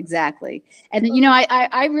 Exactly. And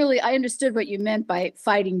I understood what you meant by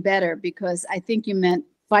fighting better, because I think you meant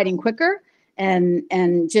fighting quicker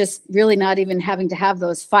and just really not even having to have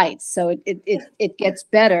those fights. So it gets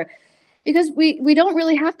better, because we don't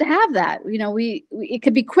really have to have that. It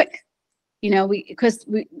could be quick, because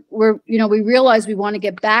we realize we want to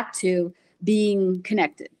get back to being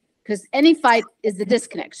connected, because any fight is the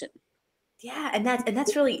disconnection. Yeah, and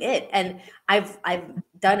that's really it. And I've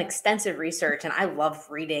done extensive research, and I love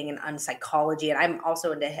reading and on psychology, and I'm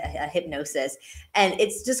also into hypnosis. And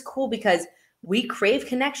it's just cool because we crave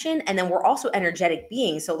connection, and then we're also energetic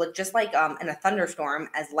beings. So just like in a thunderstorm,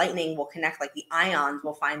 as lightning will connect, like the ions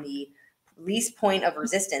will find the least point of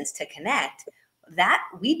resistance to connect. That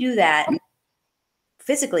we do that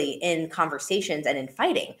physically in conversations and in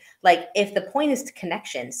fighting. Like if the point is to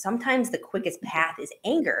connection, sometimes the quickest path is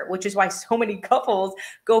anger, which is why so many couples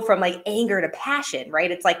go from like anger to passion, right?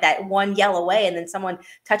 It's like that one yell away, and then someone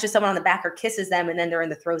touches someone on the back or kisses them, and then they're in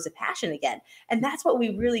the throes of passion again. And that's what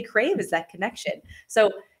we really crave, is that connection.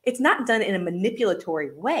 So it's not done in a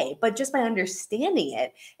manipulatory way, but just by understanding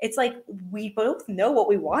it, it's like we both know what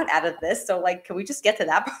we want out of this. So like, can we just get to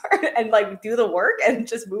that part and like do the work and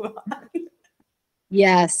just move on?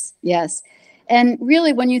 Yes. And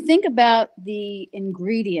really, when you think about the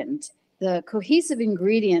ingredient, the cohesive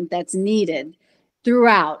ingredient that's needed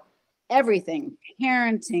throughout everything,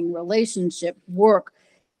 parenting, relationship, work,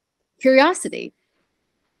 curiosity.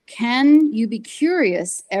 Can you be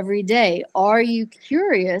curious every day? Are you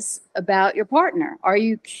curious about your partner? Are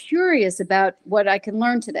you curious about what I can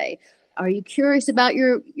learn today? Are you curious about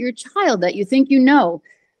your child that you think you know?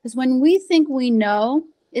 Because when we think we know,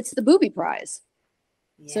 it's the booby prize.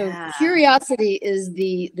 Yeah. So curiosity is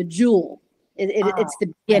the jewel. It's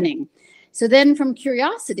the beginning. So then from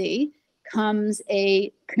curiosity comes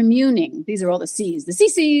a communing. These are all the C's, the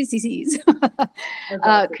CCs.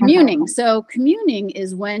 Communing. So communing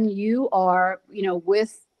is when you are,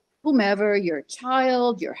 with whomever, your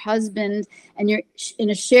child, your husband, and you're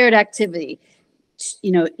in a shared activity,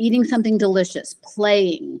 eating something delicious,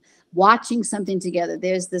 playing, watching something together.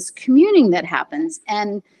 There's this communing that happens,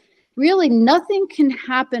 and really nothing can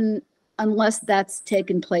happen unless that's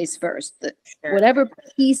taken place first. Sure. Whatever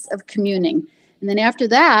piece of communing. And then after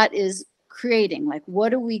that is creating. Like, what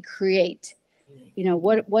do we create?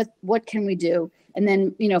 What can we do? And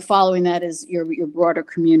then, following that is your broader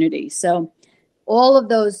community. So all of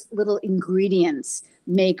those little ingredients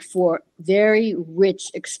make for very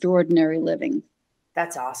rich, extraordinary living.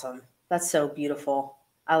 That's awesome. That's so beautiful.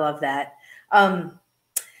 I love that.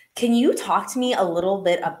 Can you talk to me a little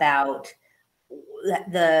bit about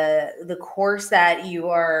the course that you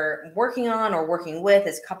are working on or working with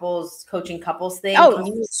as couples, coaching couples thing? Oh,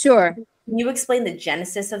 sure. Can you explain the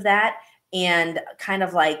genesis of that and kind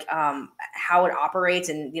of like how it operates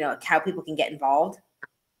and, how people can get involved?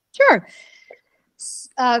 Sure.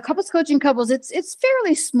 Couples coaching couples, it's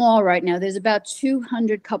fairly small right now. There's about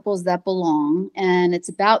 200 couples that belong, and it's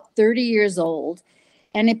about 30 years old.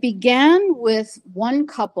 And it began with one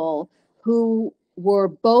couple who were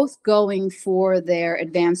both going for their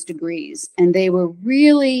advanced degrees, and they were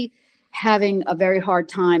really having a very hard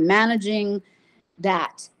time managing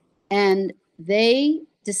that. And they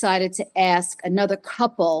decided to ask another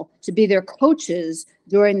couple to be their coaches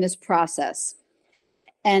during this process.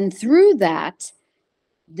 And through that,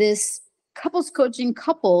 this couples coaching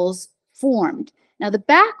couples formed. Now, the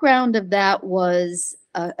background of that was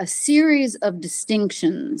a series of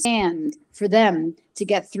distinctions, and for them to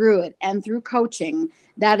get through it and through coaching,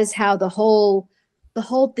 that is how the whole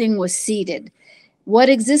thing was seeded. What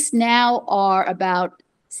exists now are about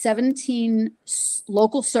 17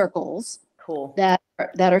 local circles. Cool. that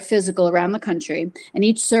are physical around the country, and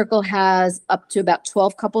each circle has up to about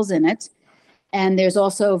 12 couples in it. And there's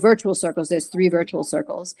also virtual circles. There's 3 virtual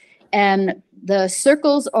circles. And the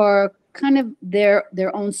circles are kind of their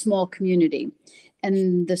own small community.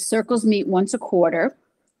 And the circles meet once a quarter.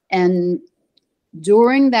 And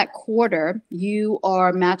during that quarter, you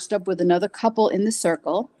are matched up with another couple in the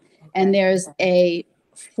circle. And there's a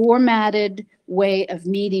formatted way of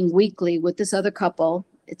meeting weekly with this other couple.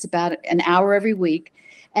 It's about an hour every week.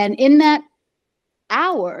 And in that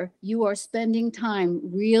hour, you are spending time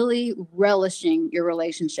really relishing your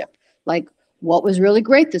relationship. Like, what was really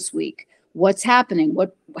great this week? What's happening?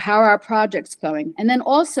 How are our projects going? And then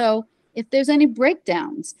also, if there's any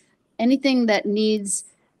breakdowns, anything that needs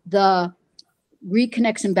the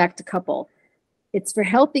reconnection back to couple. It's for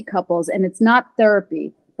healthy couples, and it's not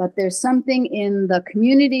therapy, but there's something in the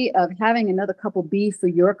community of having another couple be for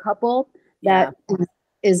your couple that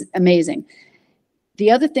is amazing.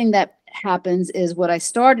 The other thing that happens is what I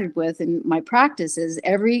started with in my practice is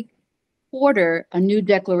every quarter a new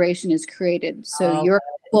declaration is created. So your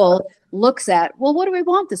couple looks at, well, what do we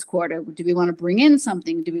want this quarter? Do we want to bring in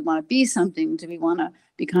something? Do we want to be something? Do we want to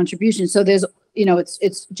be contribution? So there's,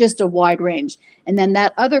 it's just a wide range. And then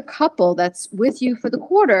that other couple that's with you for the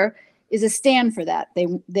quarter is a stand for that.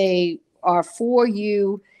 They are for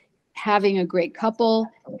you having a great couple,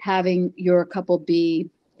 having your couple be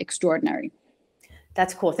extraordinary.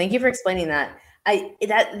 That's cool. Thank you for explaining that.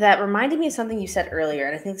 That reminded me of something you said earlier,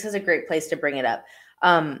 and I think this is a great place to bring it up.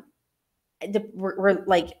 We're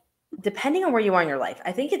like, depending on where you are in your life,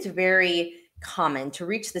 I think it's very common to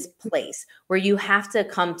reach this place where you have to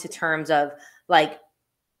come to terms of, like,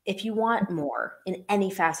 if you want more in any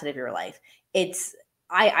facet of your life,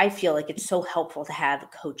 I feel like it's so helpful to have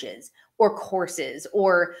coaches or courses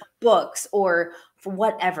or books or for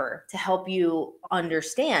whatever to help you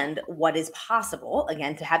understand what is possible.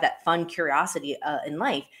 Again, to have that fun curiosity in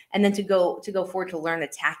life, and then to go forward to learn the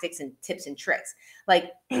tactics and tips and tricks.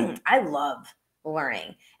 Like, I love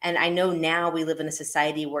learning, and I know now we live in a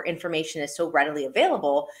society where information is so readily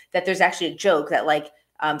available that there's actually a joke that like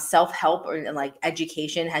self-help or like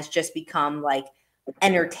education has just become like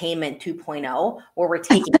entertainment 2.0, where we're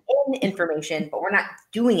taking in information, but we're not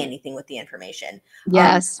doing anything with the information.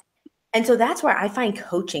 Yes. And so that's why I find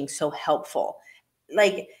coaching so helpful.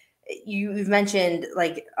 Like you've mentioned,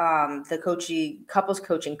 like the couples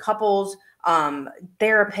coaching couples,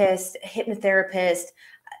 therapist, hypnotherapist,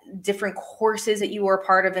 different courses that you were a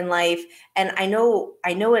part of in life. And I know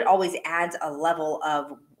it always adds a level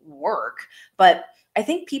of work, but I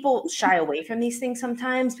think people shy away from these things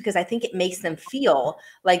sometimes because I think it makes them feel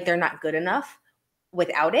like they're not good enough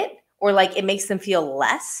without it, or like it makes them feel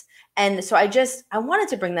less. And so I wanted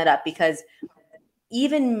to bring that up because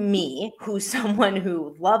even me, who's someone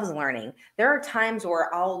who loves learning, there are times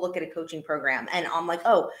where I'll look at a coaching program and I'm like,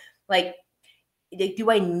 oh, like, do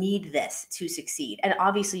I need this to succeed? And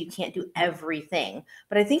obviously you can't do everything,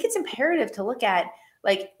 but I think it's imperative to look at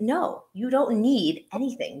Like, no, you don't need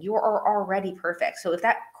anything. You are already perfect. So if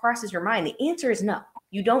that crosses your mind, the answer is no,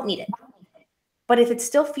 you don't need it. But if it's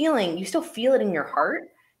still feeling, you still feel it in your heart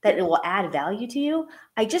that it will add value to you,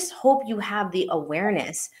 I just hope you have the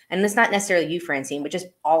awareness, and it's not necessarily you, Francine, but just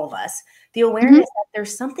all of us, the awareness that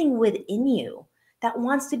there's something within you that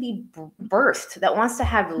wants to be birthed, that wants to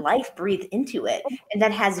have life breathed into it, and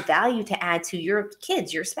that has value to add to your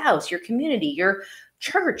kids, your spouse, your community, your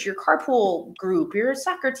church, your carpool group, your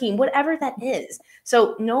soccer team, whatever that is.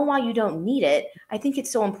 So know why you don't need it. I think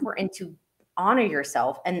it's so important to honor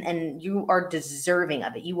yourself, and you are deserving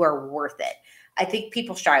of it. You are worth it. I think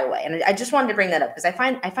people shy away. And I just wanted to bring that up because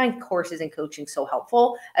I find courses and coaching so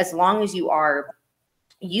helpful as long as you are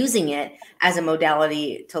using it as a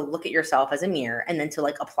modality to look at yourself as a mirror and then to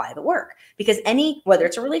like apply the work. Because whether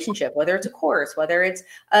it's a relationship, whether it's a course, whether it's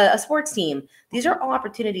a sports team, these are all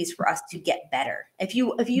opportunities for us to get better. If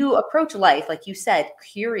you approach life, like you said,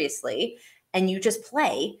 curiously, and you just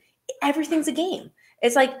play, everything's a game.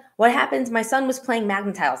 It's like what happens. My son was playing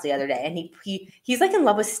Magma tiles the other day, and he's like in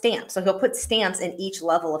love with stamps. So he'll put stamps in each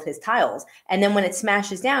level of his tiles. And then when it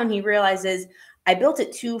smashes down, he realizes I built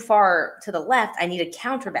it too far to the left. I need a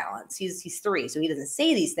counterbalance. He's 3, so he doesn't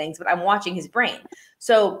say these things, but I'm watching his brain.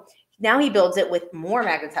 So now he builds it with more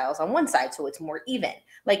Magma tiles on one side, so it's more even.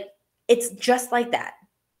 Like, it's just like that,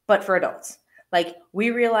 but for adults. Like, we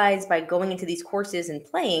realize by going into these courses and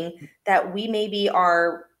playing that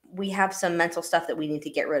we have some mental stuff that we need to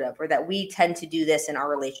get rid of, or that we tend to do this in our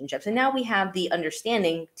relationships. And now we have the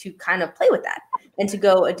understanding to kind of play with that and to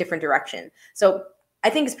go a different direction. So I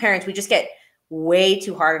think as parents, we just get way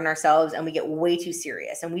too hard on ourselves and we get way too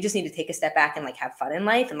serious, and we just need to take a step back and like have fun in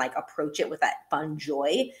life and like approach it with that fun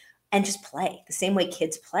joy and just play the same way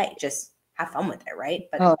kids play. Just have fun with it. Right.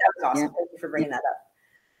 But that was awesome. Yeah. Thank you for bringing that up.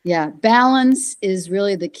 Yeah. Balance is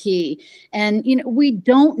really the key. And, we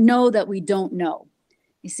don't know that we don't know.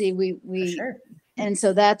 You see, For sure. And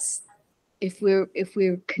so that's, if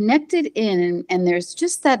we're connected in, and there's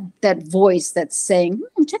just that voice that's saying,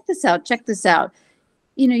 check this out,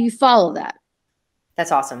 you follow that.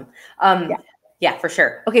 That's awesome. Yeah, for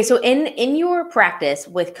sure. Okay. So in your practice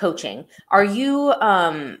with coaching, are you,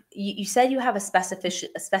 you said you have a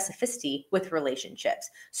specificity with relationships.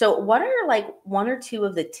 So what are like 1 or 2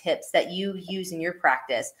 of the tips that you use in your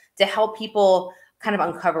practice to help people kind of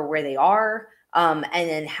uncover where they are? And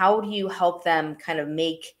then how do you help them kind of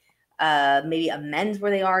make maybe amends where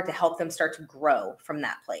they are to help them start to grow from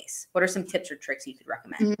that place? What are some tips or tricks you could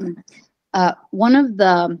recommend? One of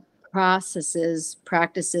the practices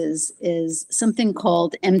is something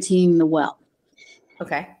called emptying the well.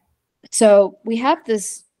 Okay. So we have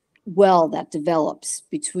this well that develops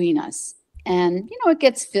between us, and it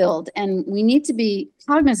gets filled, and we need to be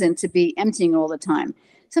cognizant to be emptying all the time.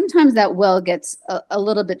 Sometimes that well gets a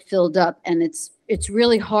little bit filled up, and it's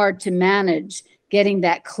really hard to manage getting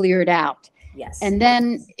that cleared out. Yes. And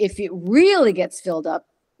then if it really gets filled up,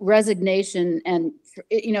 resignation and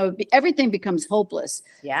everything becomes hopeless.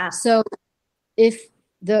 Yeah. So if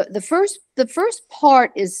the first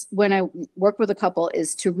part is, when I work with a couple,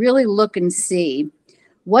 is to really look and see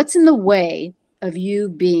what's in the way of you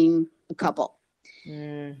being a couple.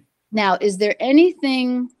 Now, is there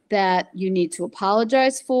anything that you need to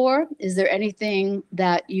apologize for? Is there anything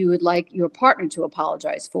that you would like your partner to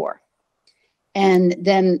apologize for? And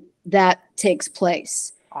then that takes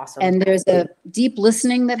place. Awesome. And there's a deep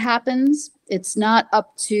listening that happens. It's not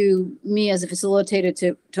up to me as a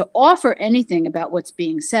facilitator to offer anything about what's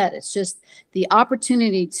being said. It's just the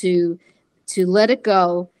opportunity to let it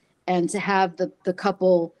go and to have the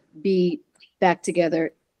couple be back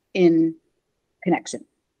together in connection.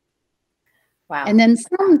 Wow. And then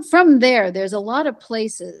from there, there's a lot of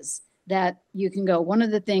places that you can go. One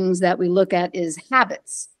of the things that we look at is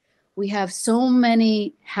habits. We have so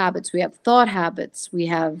many habits. We have thought habits. We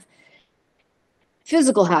have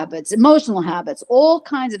physical habits, emotional habits, all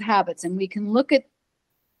kinds of habits. And we can look at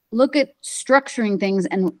structuring things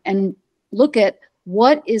and look at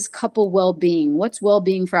what is couple well-being, what's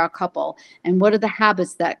well-being for our couple, and what are the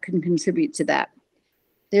habits that can contribute to that.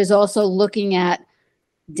 There's also looking at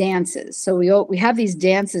dances. So we have these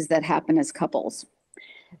dances that happen as couples.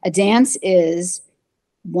 A dance is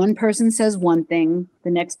one person says one thing,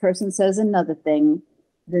 the next person says another thing,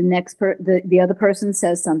 the other person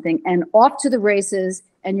says something, and off to the races,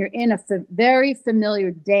 and you're in a very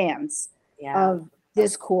familiar dance of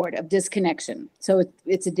discord, of disconnection. So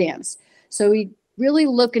it's a dance. So we really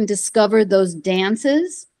look and discover those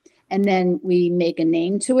dances, and then we make a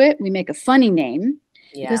name to it. We make a funny name,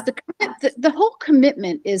 because the whole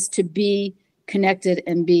commitment is to be connected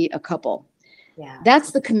and be a couple. Yeah.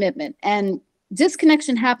 That's the commitment. And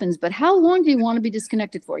disconnection happens, but how long do you want to be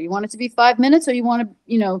disconnected for? You want it to be 5 minutes, or you want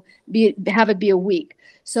to, have it be a week?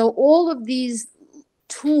 So all of these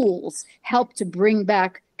tools help to bring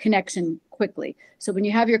back connection quickly. So when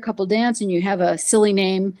you have your couple dance and you have a silly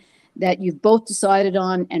name that you've both decided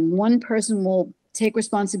on, and one person will take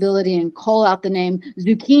responsibility and call out the name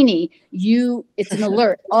zucchini, it's an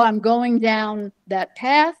alert. Oh, I'm going down that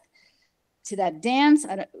path to that dance.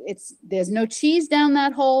 There's no cheese down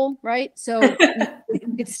that hole, right? So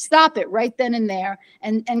you could stop it right then and there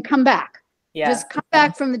and come back. Yeah. Just come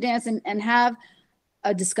back from the dance and have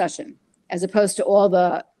a discussion, as opposed to all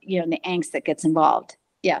the, the angst that gets involved.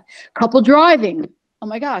 Yeah. Couple driving. Oh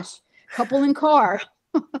my gosh. Couple in car.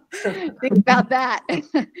 Think about that.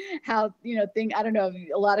 How, I don't know,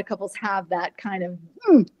 a lot of couples have that kind of,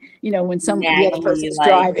 when the other person's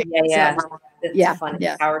driving. Yeah. So,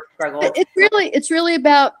 yeah. Power struggle. It's really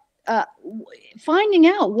about finding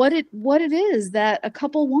out what it is that a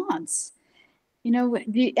couple wants,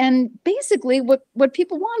 and basically what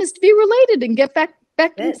people want is to be related and get back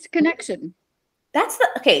into connection. That's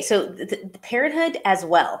so the parenthood as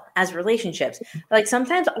well as relationships, like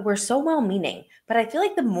sometimes we're so well-meaning, but I feel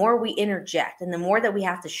like the more we interject and the more that we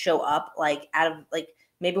have to show up, like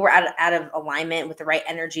maybe we're out of alignment with the right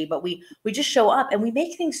energy, but we just show up and we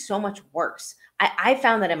make things so much worse. I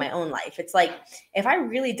found that in my own life. It's like, if I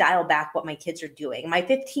really dial back what my kids are doing, my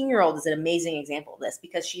 15-year-old is an amazing example of this,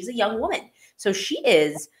 because she's a young woman. So she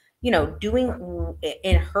is, doing,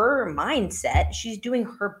 in her mindset, she's doing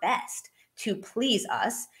her best to please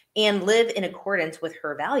us and live in accordance with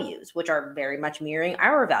her values, which are very much mirroring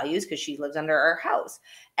our values, because she lives under our house.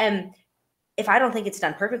 And if I don't think it's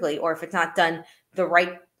done perfectly, or if it's not done the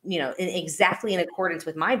right, exactly in accordance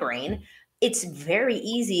with my brain, it's very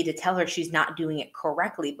easy to tell her she's not doing it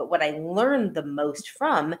correctly. But what I learned the most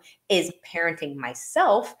from is parenting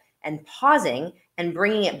myself and pausing and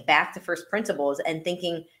bringing it back to first principles and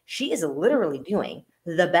thinking she is literally doing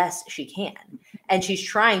the best she can. And she's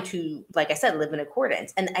trying to, like I said, live in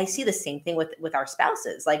accordance. And I see the same thing with our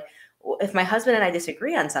spouses. Like, if my husband and I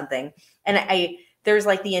disagree on something, and there's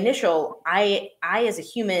like the initial, I as a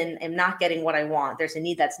human am not getting what I want. There's a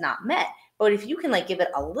need that's not met. But if you can like give it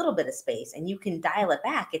a little bit of space and you can dial it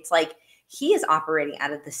back, it's like he is operating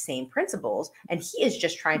out of the same principles, and he is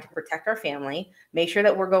just trying to protect our family, make sure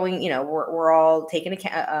that we're going, we're all taken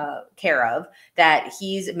care of, that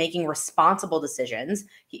he's making responsible decisions.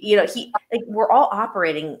 We're all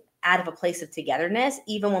operating out of a place of togetherness,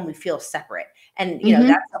 even when we feel separate. And,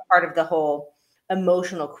 that's a part of the whole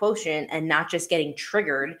emotional quotient, and not just getting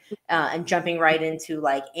triggered and jumping right into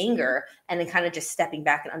like anger, and then kind of just stepping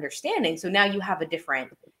back and understanding. So now you have a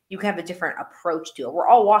different approach to it. We're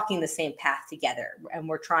all walking the same path together, and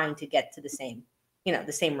we're trying to get to the same,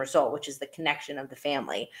 the same result, which is the connection of the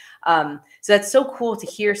family. So that's so cool to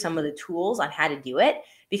hear some of the tools on how to do it,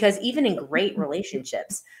 because even in great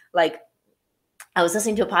relationships, like I was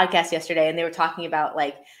listening to a podcast yesterday, and they were talking about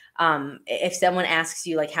like, if someone asks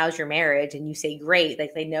you like, how's your marriage? And you say great,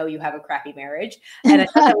 like they know you have a crappy marriage. And I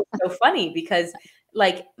thought that was so funny, because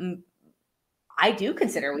like, I do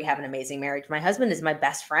consider we have an amazing marriage. My husband is my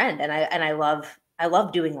best friend, and I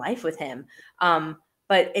love doing life with him.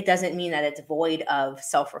 But it doesn't mean that it's void of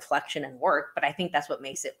self-reflection and work, but I think that's what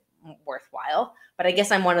makes it worthwhile. But I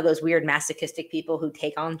guess I'm one of those weird masochistic people who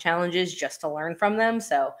take on challenges just to learn from them.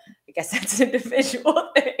 So I guess that's an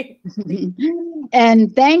individual thing.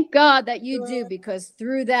 And thank God that you do, because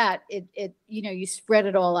through that, it you spread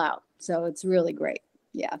it all out. So it's really great.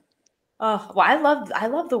 Yeah. Oh, well, I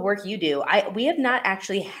love the work you do. We have not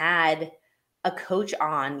actually had a coach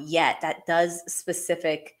on yet that does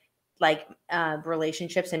specific like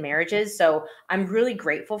relationships and marriages. So I'm really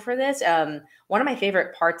grateful for this. One of my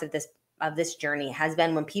favorite parts of this journey has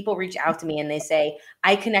been when people reach out to me and they say,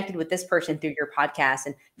 I connected with this person through your podcast,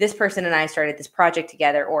 and this person and I started this project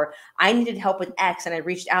together, or I needed help with X and I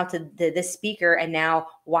reached out to this speaker and now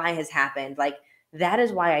Y has happened. Like, that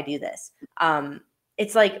is why I do this.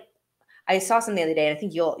 It's like, I saw something the other day, and I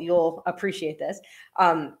think you'll appreciate this.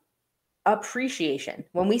 Appreciation.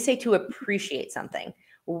 When we say to appreciate something,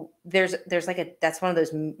 there's like that's one of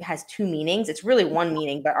those, has two meanings. It's really one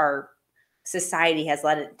meaning, but our society has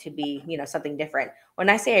led it to be, something different. When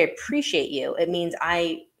I say I appreciate you, it means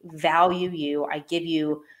I value you. I give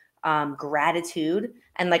you gratitude,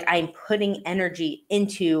 and like I'm putting energy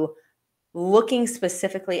into looking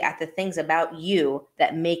specifically at the things about you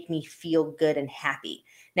that make me feel good and happy.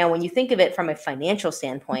 Now, when you think of it from a financial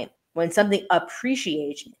standpoint, when something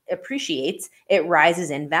appreciates, it rises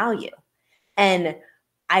in value. And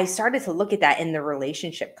I started to look at that in the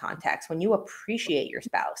relationship context. When you appreciate your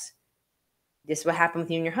spouse, This is what happened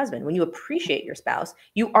with you and your husband. When you appreciate your spouse,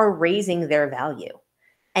 you are raising their value.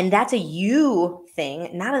 And that's a you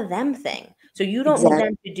thing, not a them thing. So you don't need Exactly.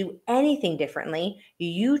 them to do anything differently.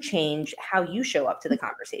 You change how you show up to the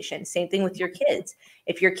conversation. Same thing with your kids.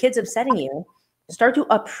 If your kid's upsetting you, start to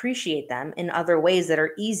appreciate them in other ways that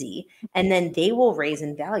are easy, and then they will raise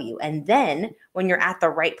in value. And then when you're at the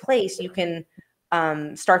right place, you can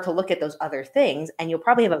start to look at those other things, and you'll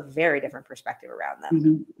probably have a very different perspective around them.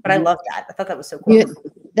 Mhm. But I Mhm. love that. I thought that was so cool.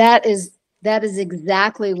 That is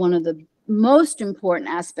exactly one of the most important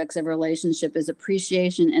aspects of relationship is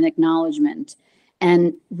appreciation and acknowledgement,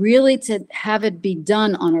 and really to have it be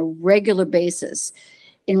done on a regular basis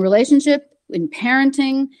in relationship, in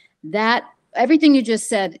parenting. That everything you just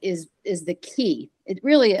said is the key. It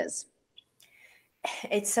really is.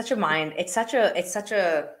 It's such a mind. It's such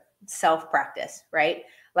a self practice, right?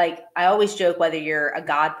 Like I always joke, whether you're a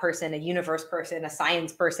God person, a universe person, a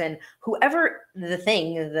science person, whoever the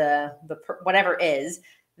thing, whatever is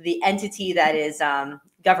the entity that is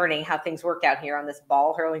governing how things work out here on this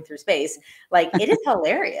ball hurling through space, like it is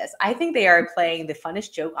hilarious. I think they are playing the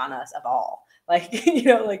funnest joke on us of all. Like,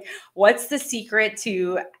 like what's the secret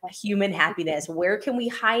to human happiness? Where can we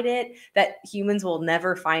hide it that humans will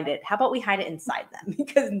never find it? How about we hide it inside them?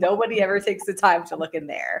 Because nobody ever takes the time to look in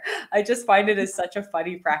there. I just find it as such a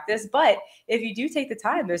funny practice. But if you do take the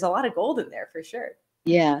time, there's a lot of gold in there for sure.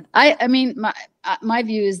 Yeah. I mean, my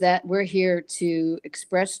view is that we're here to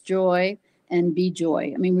express joy and be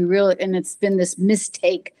joy. I mean, we really, and it's been this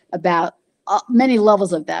mistake about many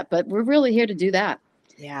levels of that, but we're really here to do that.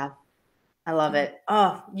 Yeah. I love it.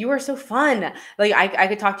 Oh, you are so fun. Like I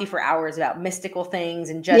could talk to you for hours about mystical things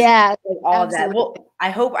and just all of that. Well, I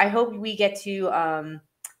hope we get to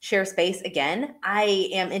share space again. I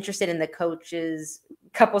am interested in the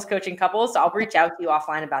couples coaching couples. So I'll reach out to you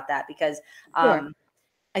offline about that because Sure.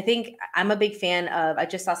 I think I'm a big fan of, I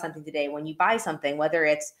just saw something today. When you buy something, whether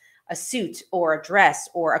it's a suit or a dress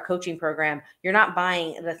or a coaching program, you're not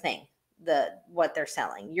buying the thing, what they're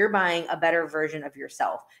selling. You're buying a better version of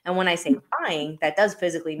yourself. And when I say buying, that does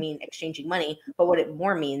physically mean exchanging money, but what it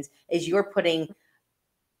more means is you're putting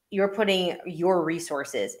your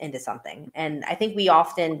resources into something. And I think we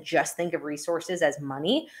often just think of resources as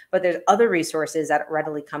money, but there's other resources that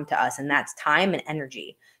readily come to us, and that's time and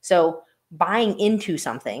energy. So buying into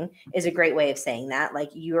something is a great way of saying that. Like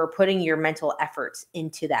you're putting your mental efforts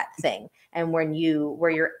into that thing. And where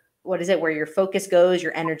your focus goes,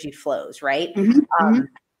 your energy flows, right? Mm-hmm.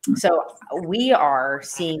 So we are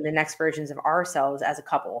seeing the next versions of ourselves as a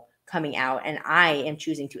couple coming out, and I am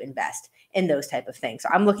choosing to invest in those type of things. So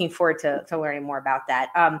I'm looking forward to learning more about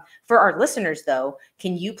that. For our listeners though,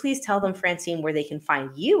 can you please tell them, Francine, where they can find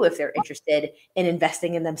you if they're interested in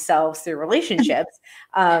investing in themselves through relationships?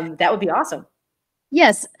 That would be awesome.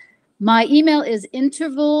 Yes. My email is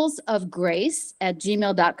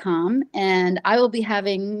intervalsofgrace@gmail.com. And I will be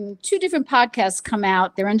having 2 different podcasts come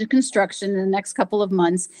out. They're under construction in the next couple of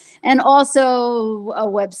months, and also a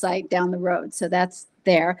website down the road. So that's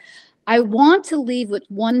there. I want to leave with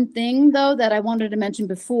one thing, though, that I wanted to mention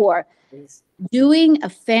before. Please. Doing a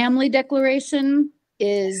family declaration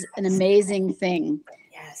is an amazing thing.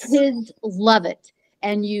 Yes. Kids love it.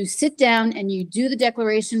 And you sit down and you do the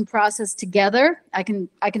declaration process together. I can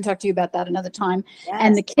talk to you about that another time. Yes.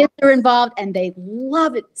 And the kids are involved and they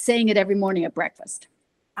love it, saying it every morning at breakfast.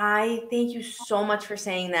 I thank you so much for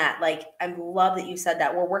saying that. Like, I love that you said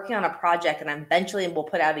that. We're working on a project, and eventually we'll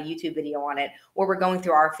put out a YouTube video on it where we're going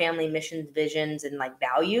through our family missions, visions, and like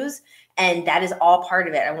values. And that is all part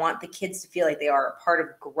of it. I want the kids to feel like they are a part of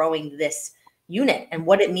growing this unit and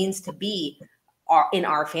what it means to be in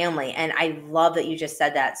our family. And I love that you just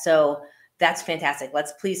said that. So that's fantastic.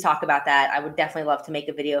 Let's please talk about that. I would definitely love to make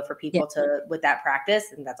a video for people with that practice.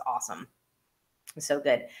 And that's awesome. So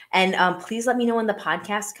good. And please let me know when the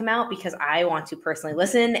podcasts come out, because I want to personally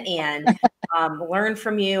listen and learn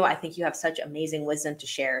from you. I think you have such amazing wisdom to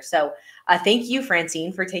share. So thank you,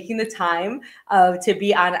 Francine, for taking the time to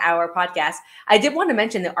be on our podcast. I did want to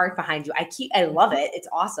mention the art behind you. I love it. It's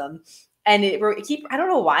awesome. And I don't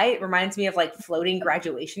know why it reminds me of like floating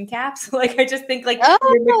graduation caps. Like I just think like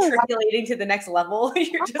you're matriculating to the next level.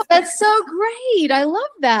 You're just that's so great. I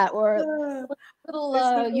love that. Or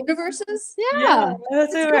little universes. Yeah,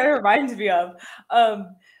 that's what it reminds me of.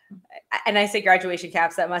 And I say graduation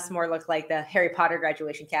caps, that must more look like the Harry Potter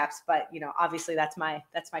graduation caps, but obviously that's my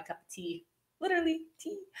cup of tea. literally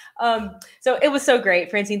tea. So it was so great,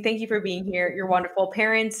 Francine. Thank you for being here. You're wonderful.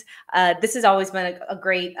 Parents, this has always been a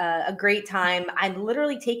great time. I'm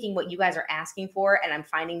literally taking what you guys are asking for, and I'm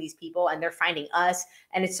finding these people, and they're finding us,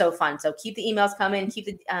 and it's so fun. So keep the emails coming, keep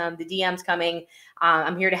the DMs coming.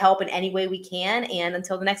 I'm here to help in any way we can. And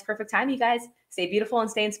until the next perfect time, you guys stay beautiful and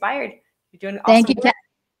stay inspired. You're doing awesome Thank you. work.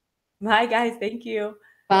 Bye, guys. Thank you.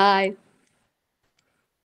 Bye.